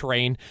any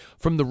terrain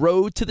from the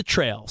road to the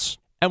trails.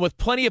 And with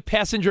plenty of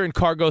passenger and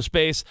cargo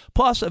space,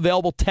 plus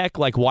available tech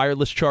like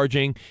wireless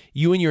charging,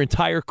 you and your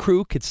entire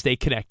crew could stay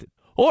connected.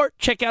 Or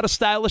check out a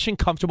stylish and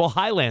comfortable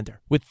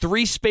Highlander with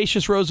 3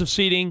 spacious rows of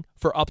seating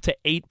for up to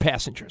 8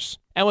 passengers.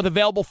 And with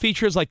available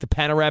features like the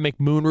panoramic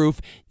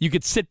moonroof, you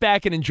could sit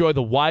back and enjoy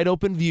the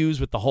wide-open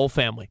views with the whole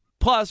family.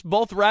 Plus,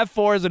 both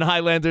RAV4s and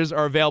Highlanders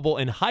are available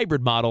in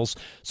hybrid models,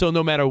 so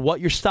no matter what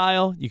your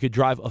style, you could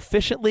drive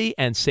efficiently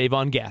and save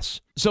on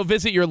gas. So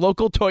visit your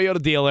local Toyota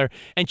dealer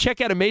and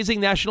check out amazing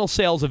national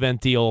sales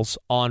event deals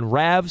on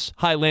RAVs,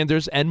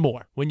 Highlanders, and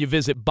more when you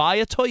visit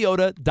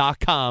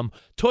buyatoyota.com.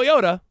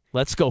 Toyota,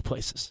 let's go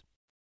places.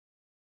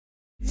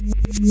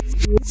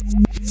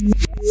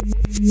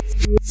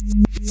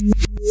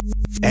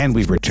 And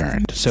we've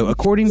returned. So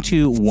according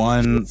to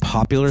one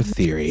popular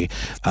theory,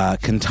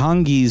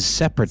 Kentangi's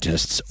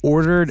separatists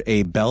ordered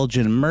a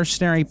Belgian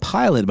mercenary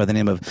pilot by the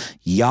name of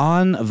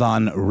Jan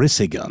van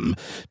Rissegem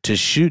to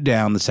shoot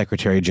down the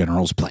Secretary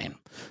General's plane.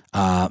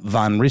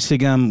 Van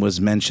Rissegem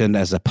was mentioned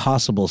as a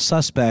possible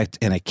suspect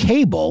in a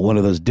cable, one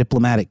of those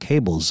diplomatic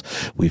cables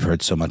we've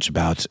heard so much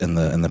about in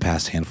the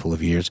past handful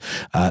of years,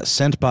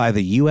 sent by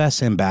the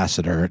U.S.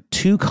 ambassador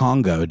to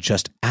Congo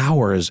just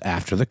hours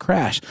after the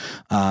crash,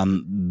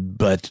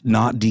 but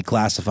not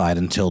declassified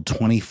until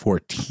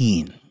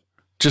 2014.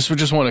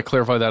 Just want to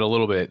clarify that a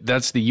little bit.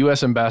 That's the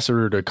U.S.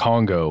 ambassador to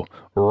Congo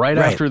right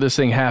after this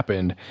thing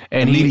happened.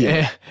 And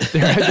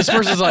this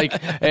person's like,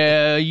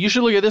 you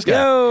should look at this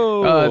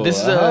guy.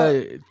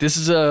 This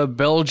is a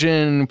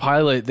Belgian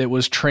pilot that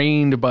was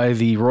trained by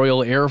the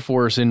Royal Air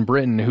Force in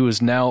Britain who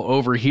is now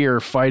over here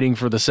fighting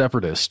for the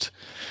separatist.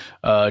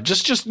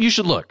 Just you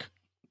should look.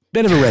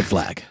 Bit of a red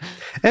flag.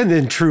 And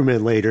then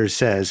Truman later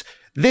says,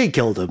 they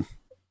killed him.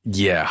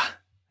 Yeah.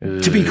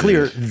 To be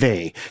clear,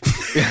 they.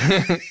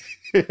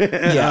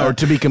 Yeah, or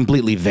to be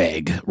completely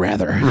vague,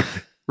 rather.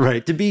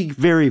 Right. To be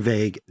very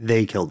vague,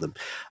 they killed him.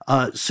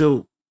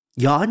 So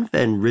Jan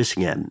van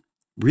Rissegem,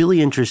 really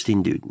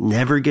interesting dude,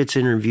 never gets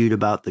interviewed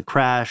about the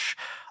crash.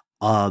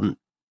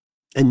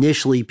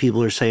 Initially,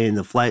 people are saying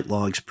the flight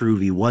logs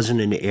prove he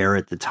wasn't in air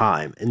at the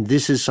time. And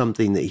this is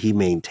something that he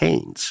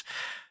maintains.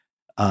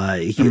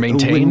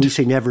 Maintained? When we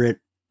say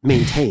never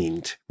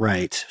maintained,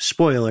 right.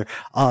 Spoiler.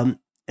 And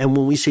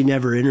when we say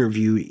never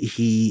interviewed,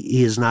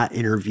 he is not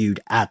interviewed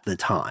at the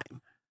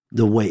time.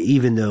 The way,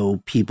 even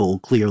though people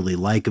clearly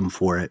like him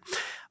for it.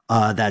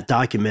 That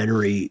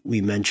documentary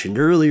we mentioned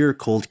earlier,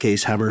 Cold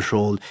Case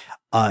Hammarskjöld,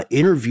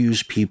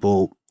 interviews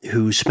people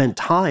who spent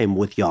time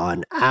with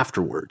Jan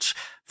afterwards.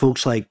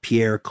 Folks like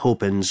Pierre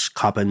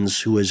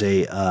Coppens, who was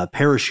a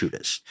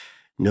parachutist,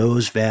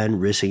 knows Van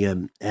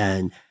Rissegem,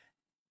 and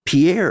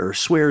Pierre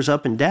swears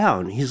up and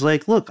down. He's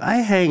like, look, I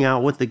hang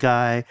out with the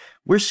guy.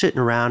 We're sitting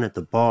around at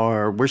the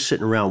bar. We're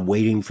sitting around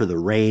waiting for the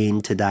rain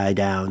to die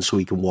down so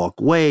we can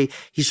walk away.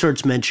 He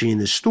starts mentioning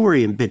the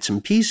story in bits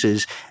and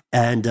pieces.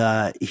 And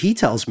he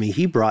tells me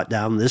he brought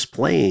down this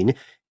plane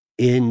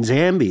in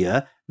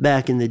Zambia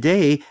back in the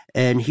day.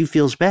 And he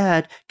feels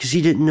bad because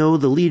he didn't know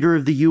the leader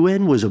of the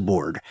UN was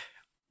aboard,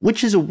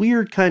 which is a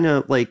weird kind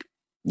of like,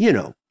 you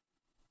know,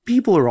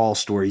 people are all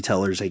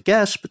storytellers, I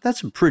guess, but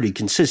that's a pretty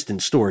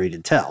consistent story to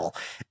tell.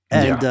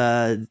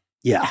 And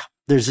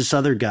there's this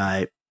other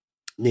guy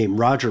named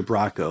Roger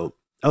Bracco.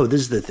 Oh, this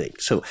is the thing.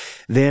 So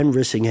Van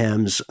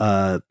Rissinghem's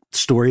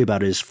story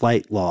about his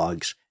flight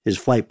logs, his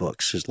flight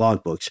books, his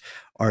log books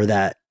are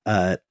that,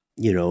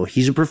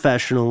 he's a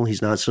professional.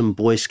 He's not some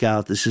Boy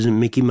Scout. This isn't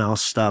Mickey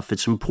Mouse stuff.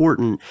 It's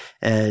important.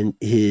 And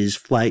his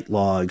flight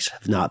logs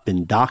have not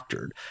been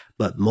doctored.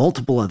 But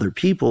multiple other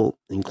people,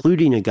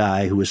 including a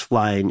guy who was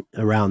flying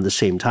around the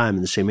same time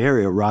in the same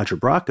area, Roger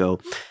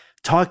Bracco,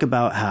 talk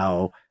about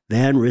how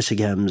Van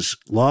Rissinghem's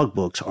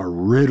logbooks are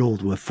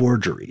riddled with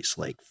forgeries,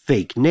 like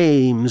fake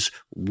names,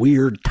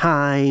 weird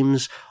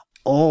times,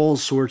 all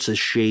sorts of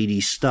shady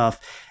stuff.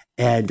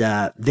 And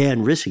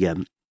Van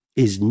Rissegem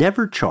is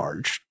never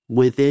charged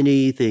with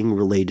anything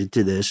related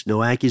to this,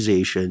 no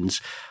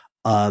accusations,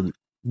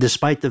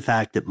 despite the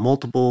fact that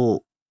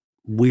multiple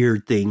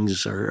weird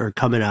things are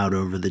coming out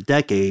over the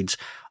decades.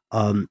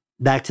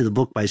 Back to the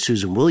book by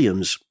Susan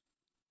Williams,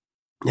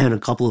 and a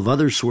couple of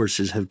other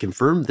sources have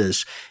confirmed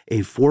this.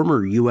 A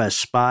former U.S.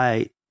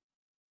 spy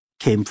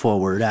came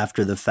forward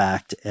after the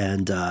fact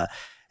and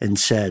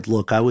said,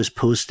 look, I was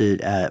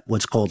posted at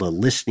what's called a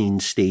listening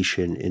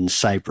station in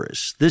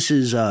Cyprus. This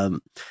is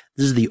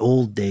the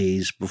old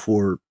days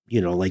before,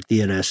 like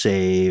the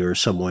NSA or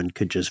someone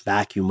could just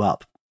vacuum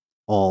up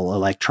all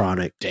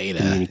electronic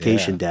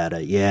communication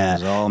data. Yeah. It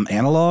was all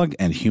analog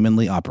and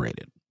humanly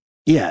operated.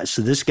 Yeah.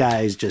 So this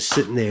guy is just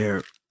sitting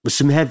there with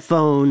some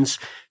headphones,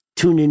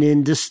 tuning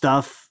into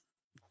stuff,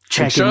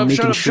 checking,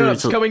 making sure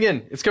it's coming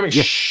in. It's coming.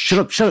 Yeah, shut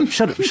up.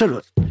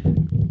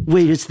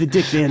 Wait, it's the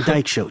Dick Van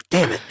Dyke Show.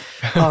 Damn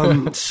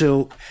it.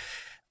 So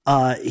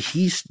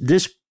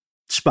this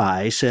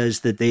spy says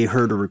that they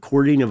heard a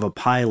recording of a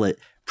pilot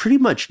pretty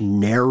much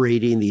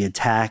narrating the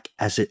attack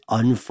as it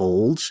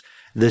unfolds.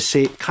 The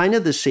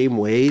same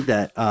way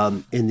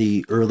that in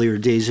the earlier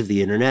days of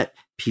the internet,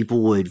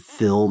 people would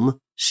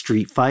film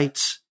street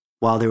fights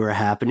while they were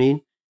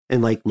happening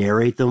and like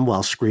narrate them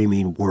while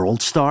screaming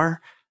 "World Star."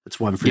 That's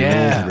one for your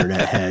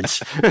internet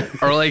heads.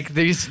 Or like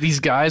these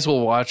guys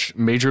will watch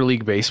Major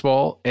League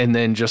Baseball and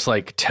then just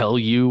like tell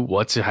you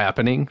what's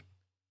happening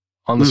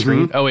on the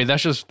screen. Oh wait,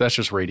 that's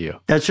just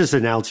radio. That's just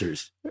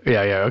announcers.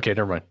 Yeah. Okay,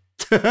 never mind.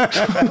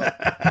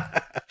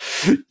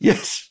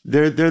 Yes,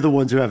 they're the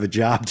ones who have a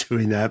job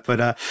doing that.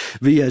 But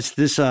yes,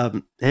 this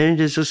and it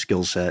is a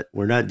skill set.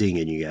 We're not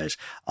dinging you guys.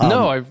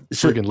 No, I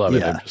freaking love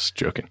it. I'm just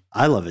joking.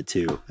 I love it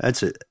too.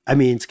 That's it. I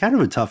mean, it's kind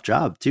of a tough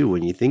job too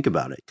when you think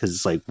about it, because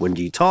it's like, when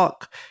do you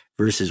talk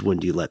versus when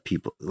do you let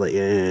people like?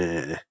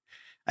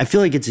 I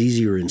feel like it's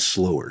easier in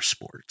slower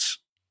sports.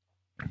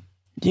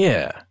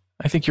 Yeah,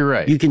 I think you're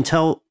right. You can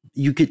tell.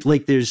 You could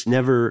like. There's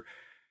never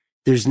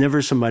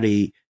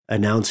somebody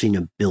announcing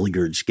a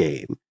billiards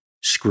game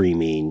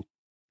screaming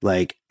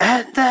like,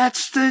 "And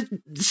that's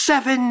the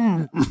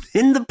 7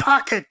 in the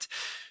pocket,"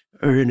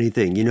 or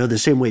anything. You know, the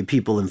same way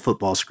people in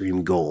football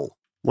scream "goal."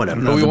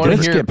 Whatever. No, the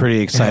Brits get pretty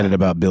excited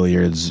about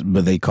billiards,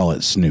 but they call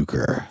it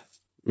snooker.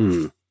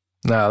 No,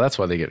 that's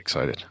why they get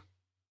excited.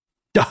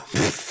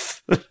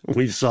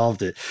 We've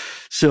solved it.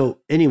 So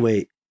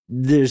anyway,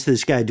 there's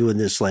this guy doing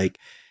this like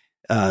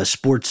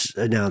sports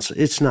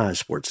announcement. It's not a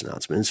sports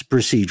announcement. It's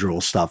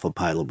procedural stuff a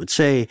pilot would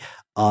say.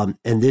 And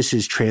this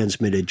is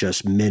transmitted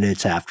just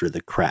minutes after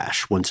the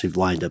crash, once they've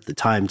lined up the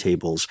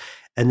timetables.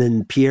 And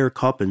then Pierre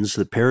Coppens,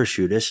 the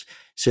parachutist,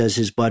 says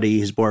his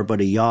bar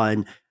buddy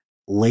Jan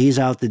lays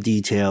out the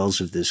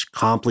details of this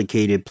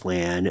complicated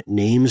plan,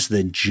 names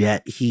the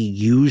jet he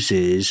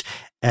uses,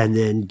 and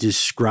then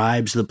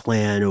describes the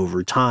plan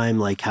over time,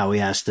 like how he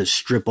has to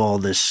strip all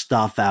this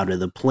stuff out of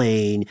the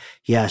plane.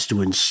 He has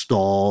to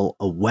install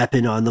a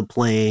weapon on the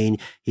plane.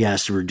 He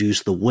has to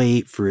reduce the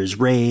weight for his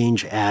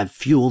range, add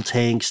fuel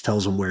tanks,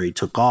 tells him where he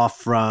took off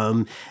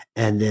from,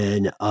 and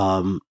then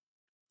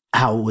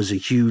how it was a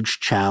huge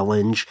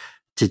challenge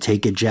to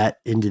take a jet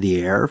into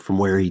the air from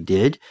where he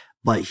did.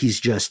 But he's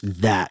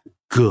just that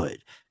good.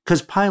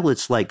 Because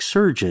pilots, like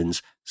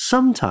surgeons,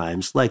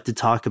 sometimes like to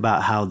talk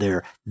about how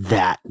they're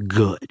that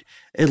good.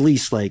 At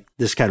least like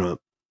this kind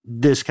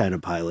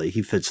of pilot,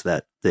 he fits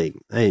that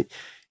thing.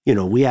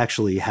 We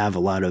actually have a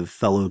lot of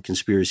fellow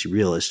conspiracy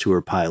realists who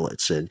are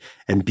pilots, and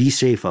be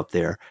safe up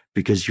there,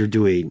 because you're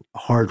doing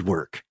hard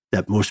work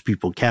that most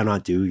people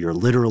cannot do. You're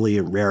literally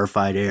in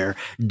rarefied air.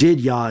 Did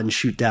Jan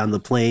shoot down the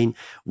plane?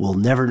 We'll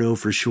never know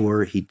for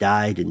sure. He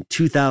died in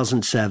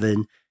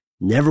 2007,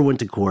 never went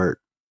to court,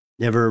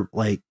 never,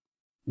 like,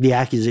 the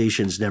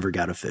accusations never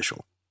got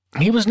official.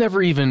 He was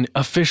never even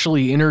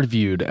officially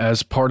interviewed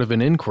as part of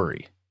an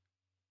inquiry.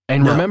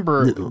 And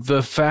remember,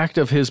 the fact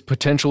of his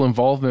potential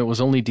involvement was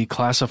only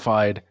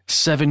declassified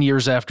 7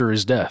 years after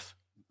his death.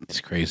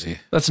 It's crazy.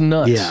 That's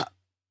nuts. Yeah.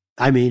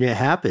 I mean, it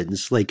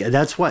happens. Like,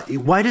 that's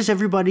why does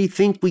everybody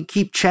think we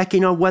keep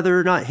checking on whether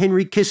or not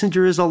Henry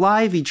Kissinger is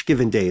alive each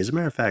given day? As a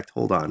matter of fact,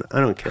 hold on. I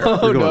don't care.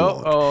 Oh,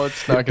 no. Oh,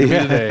 it's not going to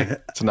be today.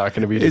 It's not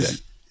going to be today.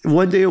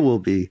 One day it will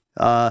be.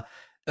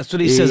 That's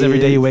what he says every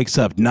day he wakes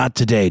up. Not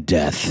today,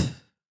 death.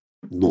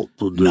 Not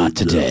today. Not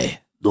today.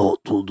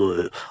 Not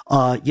today.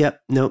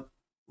 Yep. Nope.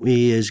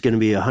 He is going to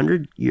be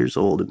 100 years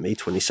old on May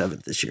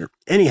 27th this year.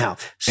 Anyhow.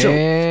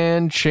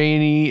 And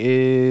Cheney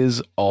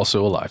is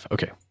also alive.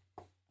 Okay.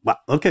 Wow.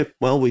 Okay.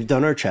 Well, we've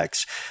done our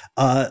checks.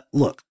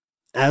 Look,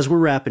 as we're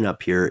wrapping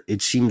up here,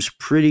 it seems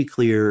pretty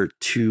clear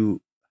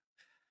to,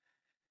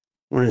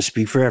 I'm going to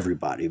speak for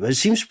everybody, but it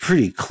seems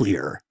pretty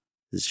clear,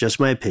 it's just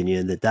my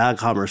opinion, that Dag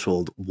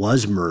Hammarskjöld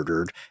was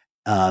murdered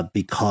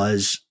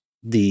because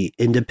the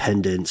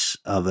independence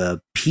of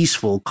a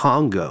peaceful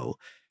Congo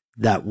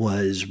that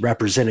was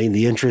representing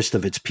the interest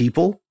of its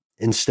people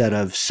instead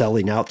of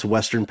selling out to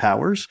Western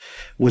powers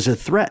was a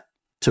threat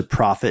to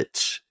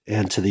profits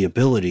and to the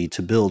ability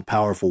to build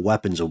powerful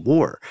weapons of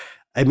war.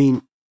 I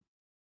mean,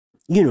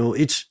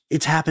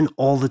 it's happened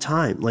all the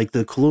time. Like,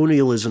 the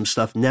colonialism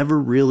stuff never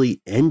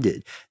really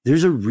ended.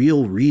 There's a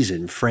real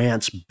reason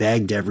France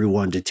begged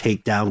everyone to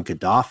take down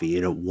Gaddafi,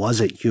 and it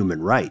wasn't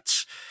human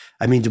rights.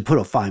 I mean, to put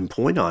a fine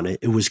point on it,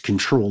 it was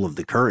control of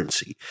the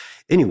currency.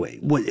 Anyway,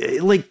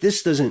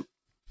 this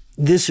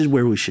is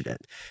where we should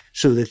end.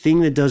 So the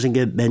thing that doesn't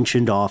get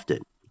mentioned often,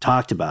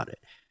 talked about it,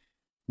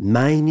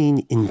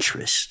 mining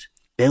interest.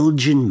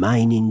 Belgian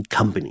mining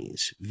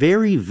companies.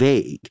 Very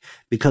vague,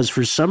 because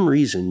for some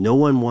reason, no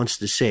one wants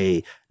to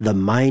say the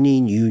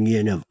Mining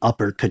Union of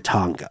Upper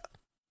Katanga,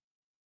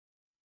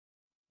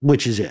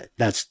 which is it.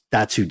 That's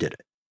who did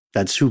it.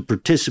 That's who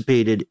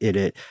participated in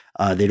it.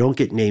 They don't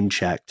get name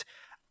checked.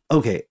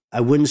 Okay,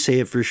 I wouldn't say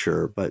it for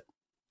sure, but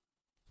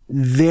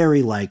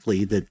very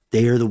likely that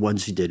they are the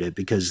ones who did it,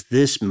 because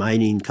this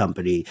mining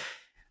company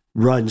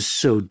runs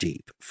so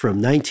deep.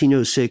 From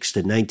 1906 to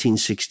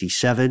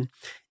 1967,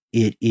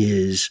 it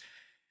is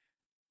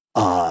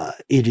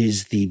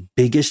the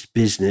biggest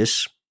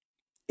business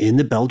in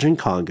the Belgian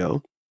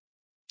Congo.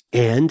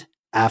 And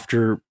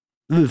for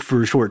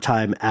a short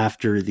time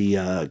after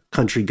the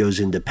country goes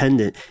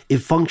independent, it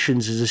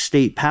functions as a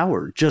state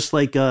power, just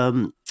like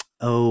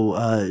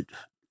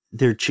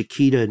they're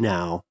Chiquita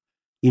now,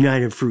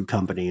 United Fruit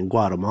Company in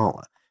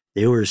Guatemala.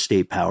 They were a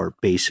state power,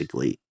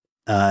 basically.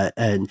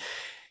 And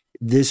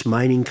this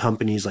mining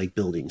company is like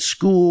building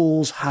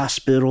schools,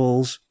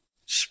 hospitals,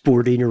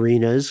 sporting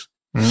arenas.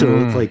 So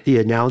it's like the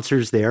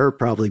announcers there are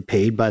probably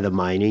paid by the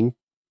mining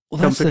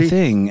That's company. the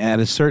thing. At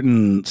a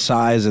certain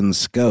size and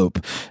scope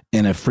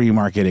in a free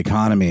market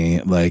economy,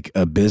 like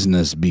a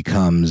business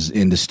becomes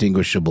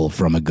indistinguishable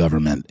from a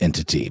government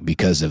entity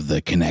because of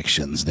the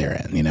connections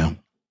therein, you know?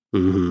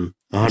 Mm-hmm.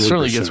 It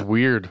certainly gets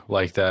weird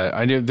like that.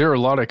 I knew there are a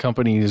lot of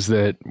companies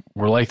that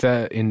were like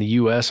that in the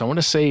U.S. I want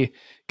to say,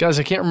 guys,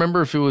 I can't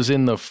remember if it was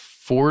in the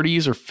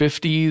 40s or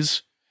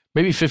 50s,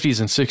 maybe 50s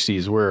and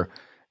 60s, where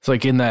it's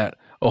like in that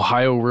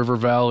Ohio River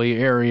Valley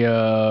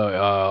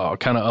area,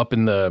 kind of up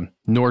in the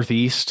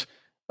northeast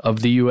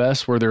of the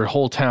U.S., where there are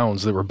whole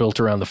towns that were built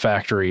around the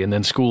factory, and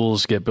then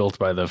schools get built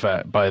by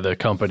the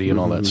company and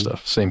all that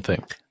stuff. Same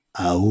thing.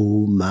 I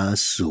owe my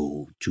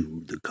soul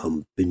to the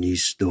company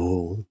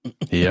store.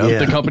 Yeah,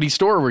 the company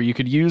store where you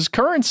could use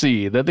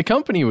currency that the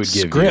company would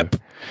give Scrip.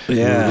 you.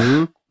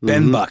 Yeah. Mm-hmm.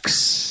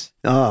 $10.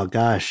 Oh,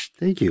 gosh.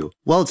 Thank you.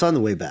 Well, it's on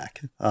the way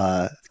back.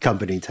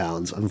 Company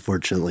towns,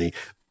 unfortunately.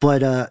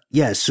 But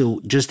yeah,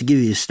 so just to give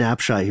you a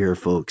snapshot here,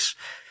 folks,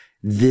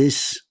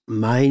 this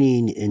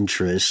mining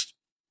interest,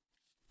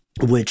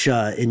 which in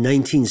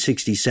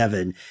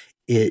 1967,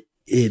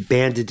 it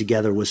banded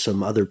together with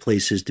some other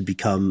places to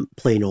become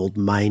plain old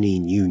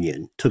mining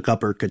union, took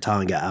Upper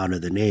Katanga out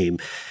of the name.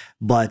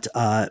 But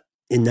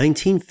in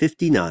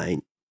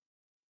 1959,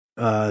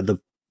 the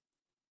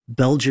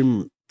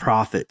Belgian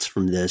profits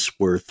from this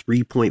were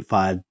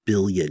 3.5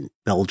 billion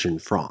Belgian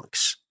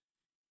francs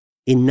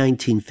in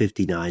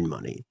 1959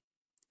 money.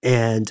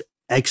 And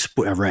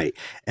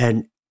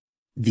and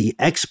the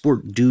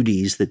export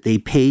duties that they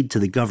paid to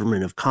the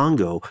government of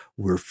Congo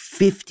were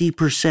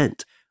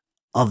 50%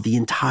 of the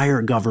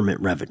entire government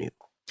revenue.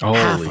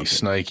 Holy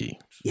snikey.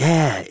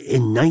 Yeah.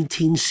 In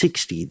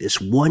 1960,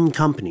 this one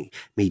company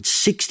made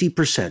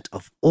 60%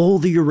 of all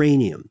the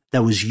uranium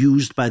that was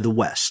used by the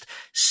West,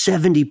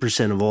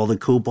 70% of all the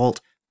cobalt,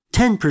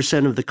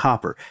 10% of the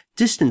copper.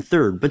 Distant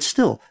third, but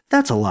still,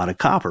 that's a lot of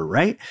copper,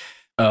 right?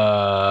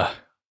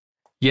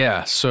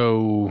 Yeah.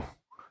 So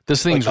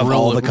this thing's Like, of real.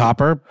 all the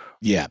copper?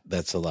 Yeah,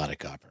 that's a lot of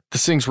copper.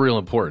 This thing's real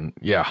important.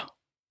 Yeah.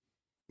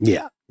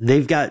 Yeah.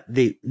 They've got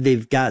the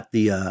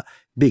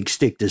big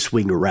stick to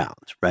swing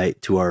around,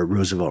 right? To our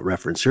Roosevelt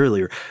reference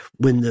earlier.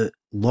 When the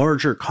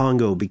larger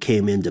Congo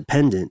became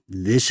independent,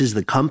 this is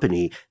the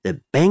company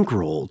that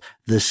bankrolled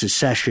the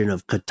secession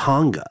of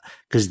Katanga,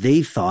 because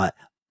they thought,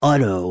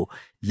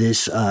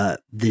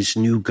 this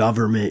new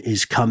government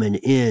is coming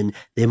in.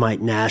 They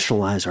might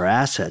nationalize our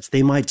assets.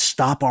 They might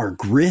stop our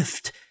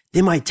grift.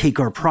 They might take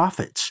our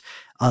profits.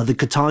 The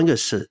Katanga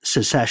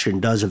secession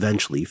does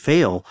eventually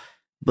fail,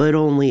 but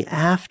only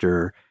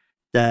after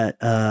that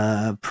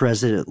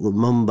President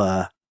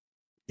Lumumba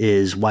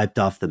is wiped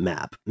off the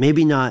map.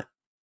 Maybe not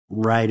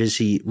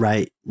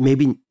maybe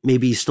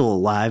he's still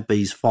alive, but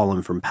he's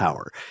fallen from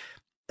power.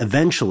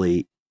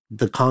 Eventually,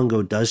 the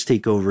Congo does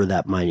take over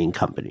that mining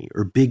company,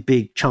 or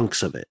big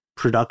chunks of it.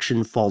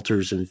 Production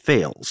falters and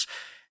fails.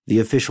 The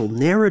official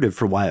narrative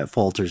for why it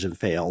falters and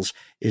fails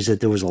is that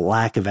there was a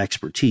lack of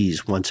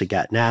expertise once it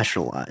got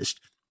nationalized.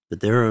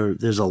 But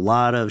there's a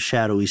lot of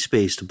shadowy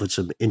space to put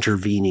some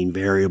intervening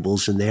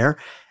variables in there.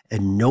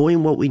 And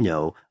knowing what we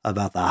know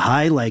about the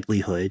high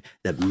likelihood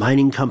that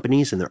mining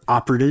companies and their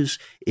operatives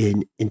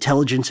in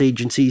intelligence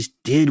agencies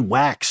did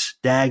wax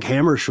Dag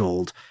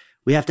Hammarskjöld,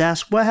 we have to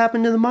ask, what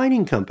happened to the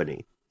mining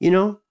company? You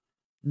know,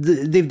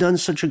 they've done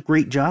such a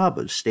great job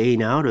of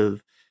staying out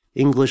of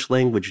English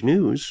language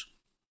news.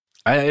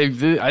 I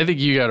think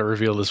you got to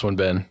reveal this one,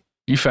 Ben.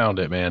 You found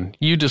it, man.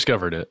 You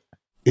discovered it.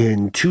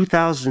 In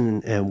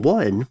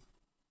 2001,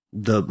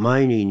 the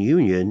mining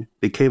union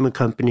became a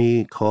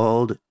company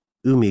called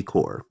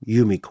Umicore,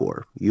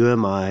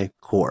 UMI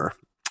Core.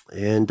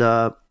 And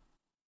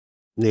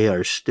they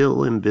are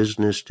still in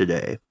business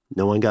today.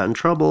 No one got in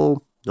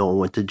trouble. No one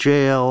went to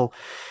jail.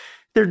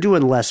 They're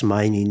doing less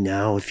mining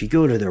now. If you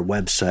go to their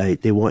website,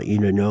 they want you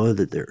to know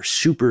that they're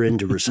super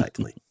into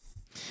recycling.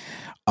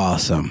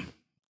 Awesome.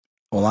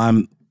 Well,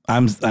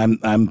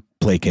 I'm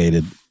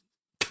placated.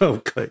 Oh,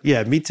 good.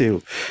 Yeah, me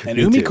too. And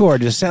Umicore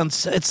just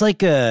sounds, it's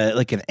like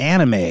an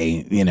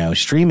anime,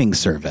 streaming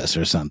service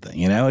or something,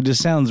 it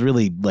just sounds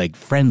really like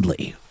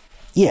friendly.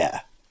 Yeah.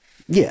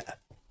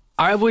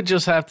 I would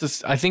just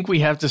I think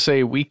we have to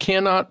say we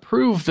cannot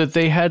prove that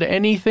they had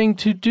anything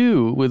to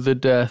do with the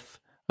death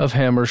of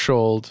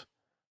Hammarskjöld,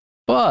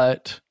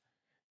 but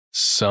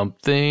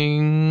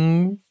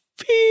something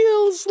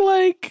feels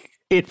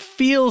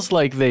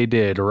like they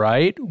did,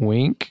 right?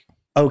 Wink.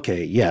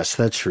 Okay, yes,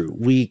 that's true.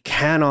 We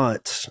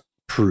cannot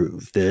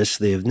prove this.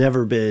 They have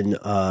never been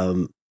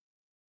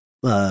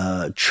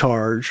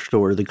charged,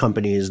 or the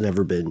company has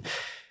never been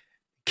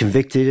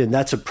convicted, and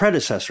that's a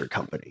predecessor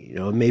company. You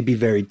know, it may be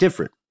very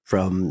different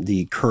from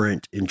the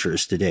current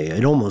interest today.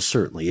 It almost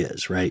certainly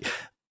is, right?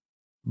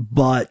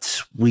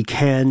 But we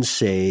can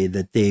say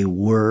that they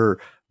were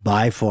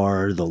by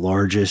far the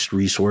largest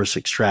resource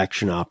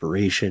extraction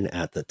operation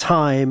at the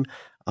time.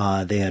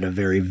 They had a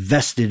very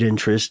vested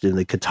interest in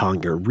the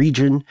Katanga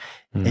region,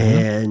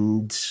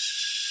 and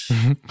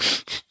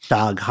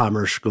Dag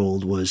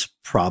Hammarskjöld was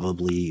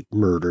probably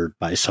murdered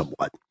by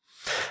someone.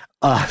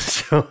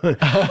 So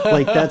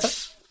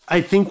I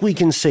think we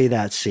can say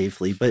that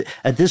safely. But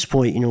at this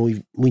point,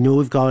 we know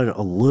we've gone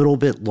a little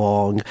bit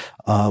long.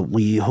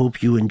 We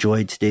hope you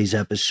enjoyed today's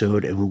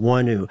episode, and we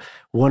want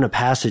to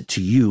pass it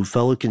to you,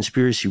 fellow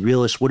conspiracy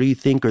realists. What do you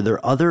think? Are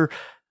there other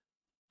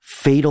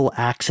fatal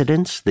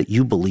accidents that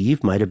you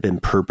believe might have been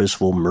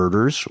purposeful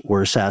murders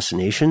or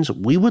assassinations?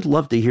 We would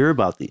love to hear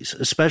about these,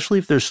 especially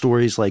if there's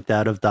stories like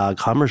that of Dag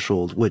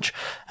Hammarskjöld, which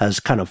has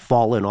kind of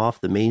fallen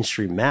off the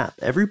mainstream map.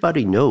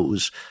 Everybody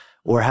knows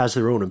or has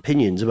their own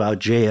opinions about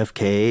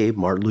JFK,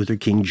 Martin Luther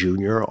King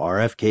Jr.,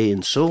 RFK,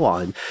 and so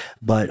on.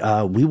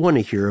 But we want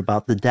to hear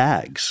about the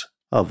Dags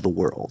of the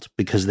world,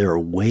 because there are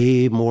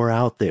way more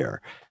out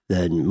there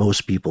than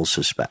most people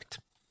suspect.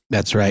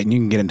 That's right. And you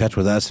can get in touch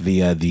with us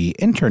via the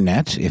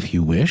internet if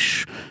you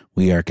wish.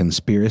 We are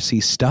Conspiracy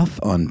Stuff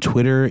on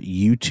Twitter,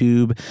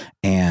 YouTube,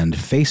 and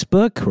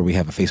Facebook, where we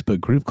have a Facebook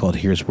group called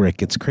Here's Where It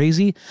Gets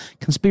Crazy.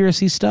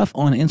 Conspiracy Stuff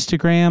on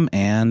Instagram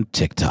and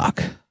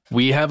TikTok.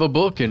 We have a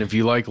book, and if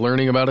you like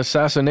learning about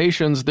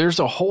assassinations, there's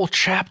a whole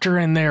chapter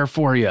in there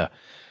for you.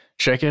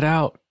 Check it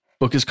out.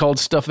 Book is called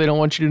Stuff They Don't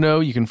Want You to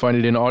Know. You can find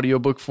it in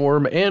audiobook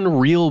form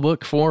and real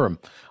book form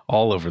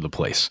all over the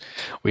place.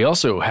 We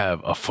also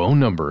have a phone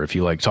number if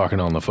you like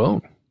talking on the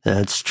phone.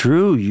 That's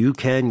true. You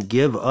can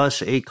give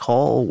us a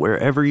call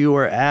wherever you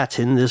are at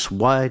in this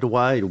wide,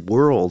 wide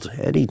world,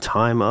 any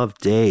time of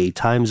day.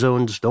 Time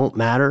zones don't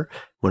matter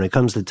when it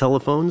comes to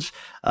telephones.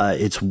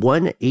 It's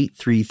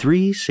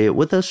 1-833, say it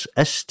with us,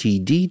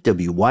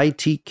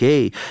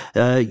 STDWYTK.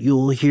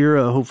 You'll hear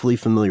a hopefully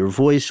familiar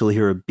voice. You'll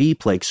hear a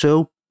beep like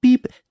so.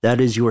 Beep.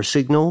 That is your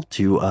signal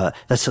to,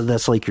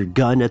 that's like your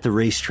gun at the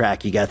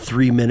racetrack. You got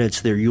 3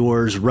 minutes. They're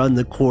yours. Run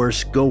the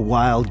course, go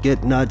wild,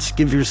 get nuts,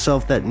 give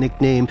yourself that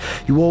nickname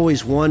you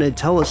always wanted.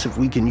 Tell us if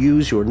we can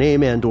use your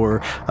name and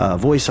or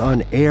voice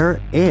on air.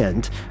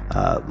 And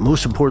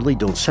most importantly,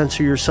 don't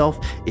censor yourself.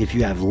 If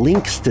you have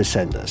links to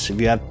send us,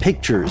 if you have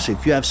pictures,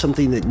 if you have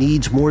something that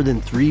needs more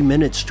than 3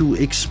 minutes to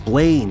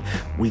explain,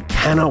 we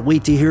cannot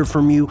wait to hear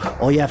from you.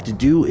 All you have to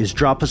do is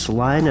drop us a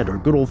line at our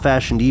good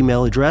old-fashioned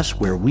email address,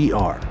 where we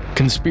are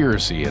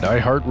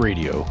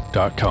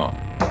conspiracy@iheartradio.com.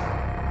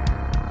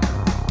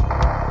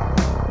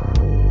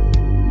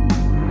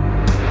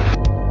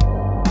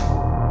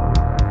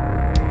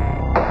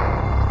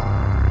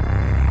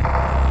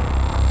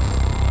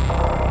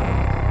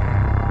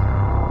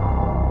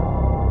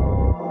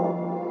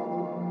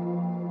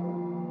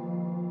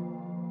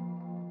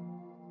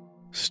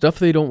 Stuff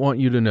They Don't Want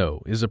You to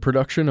Know is a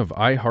production of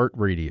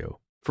iHeartRadio.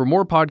 For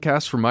more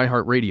podcasts from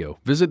iHeartRadio,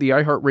 visit the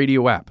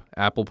iHeartRadio app,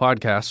 Apple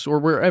Podcasts, or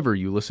wherever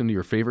you listen to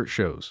your favorite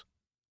shows.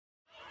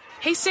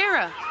 Hey,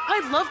 Sarah,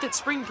 I love that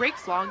spring break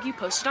vlog you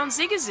posted on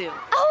Zigazoo.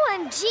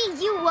 OMG,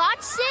 you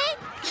watched it?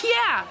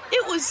 Yeah,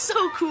 it was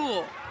so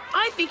cool.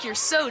 I think you're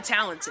so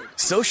talented.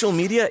 Social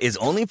media is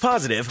only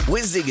positive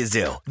with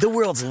Zigazoo, the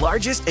world's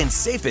largest and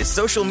safest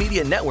social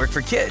media network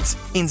for kids.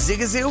 In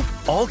Zigazoo,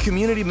 all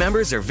community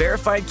members are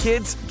verified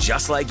kids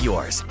just like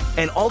yours,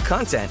 and all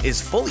content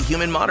is fully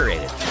human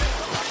moderated.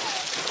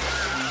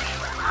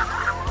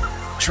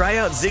 Try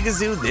out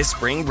Zigazoo this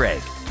spring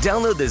break.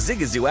 Download the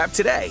Zigazoo app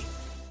today.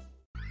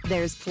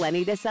 There's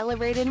plenty to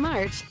celebrate in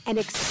March and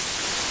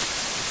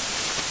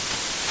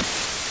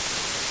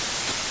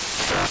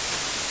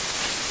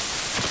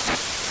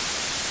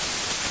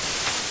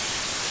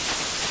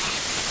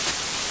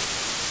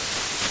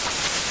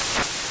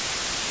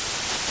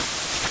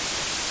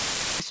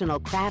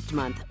Craft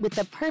Month with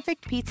the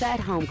perfect pizza at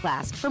home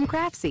class from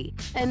Craftsy.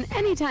 And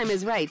anytime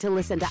is right to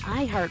listen to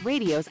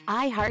iHeartRadio's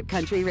iHeart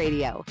Country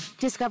Radio.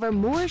 Discover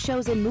more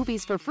shows and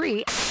movies for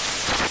free.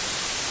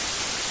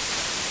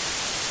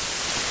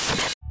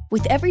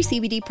 With every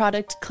CBD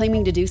product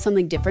claiming to do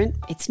something different,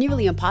 it's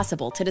nearly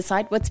impossible to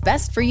decide what's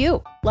best for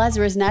you.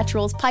 Lazarus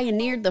Naturals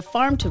pioneered the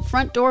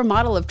farm-to-front-door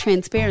model of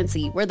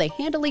transparency, where they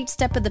handle each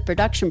step of the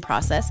production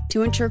process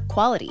to ensure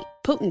quality,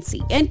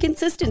 potency, and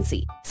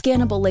consistency.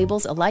 Scannable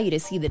labels allow you to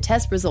see the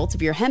test results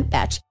of your hemp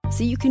batch,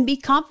 so you can be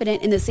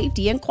confident in the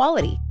safety and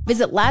quality.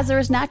 Visit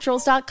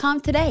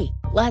LazarusNaturals.com today.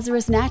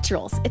 Lazarus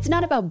Naturals. It's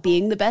not about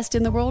being the best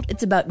in the world,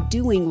 it's about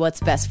doing what's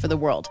best for the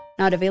world.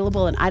 Not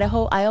available in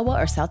Idaho, Iowa,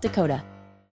 or South Dakota.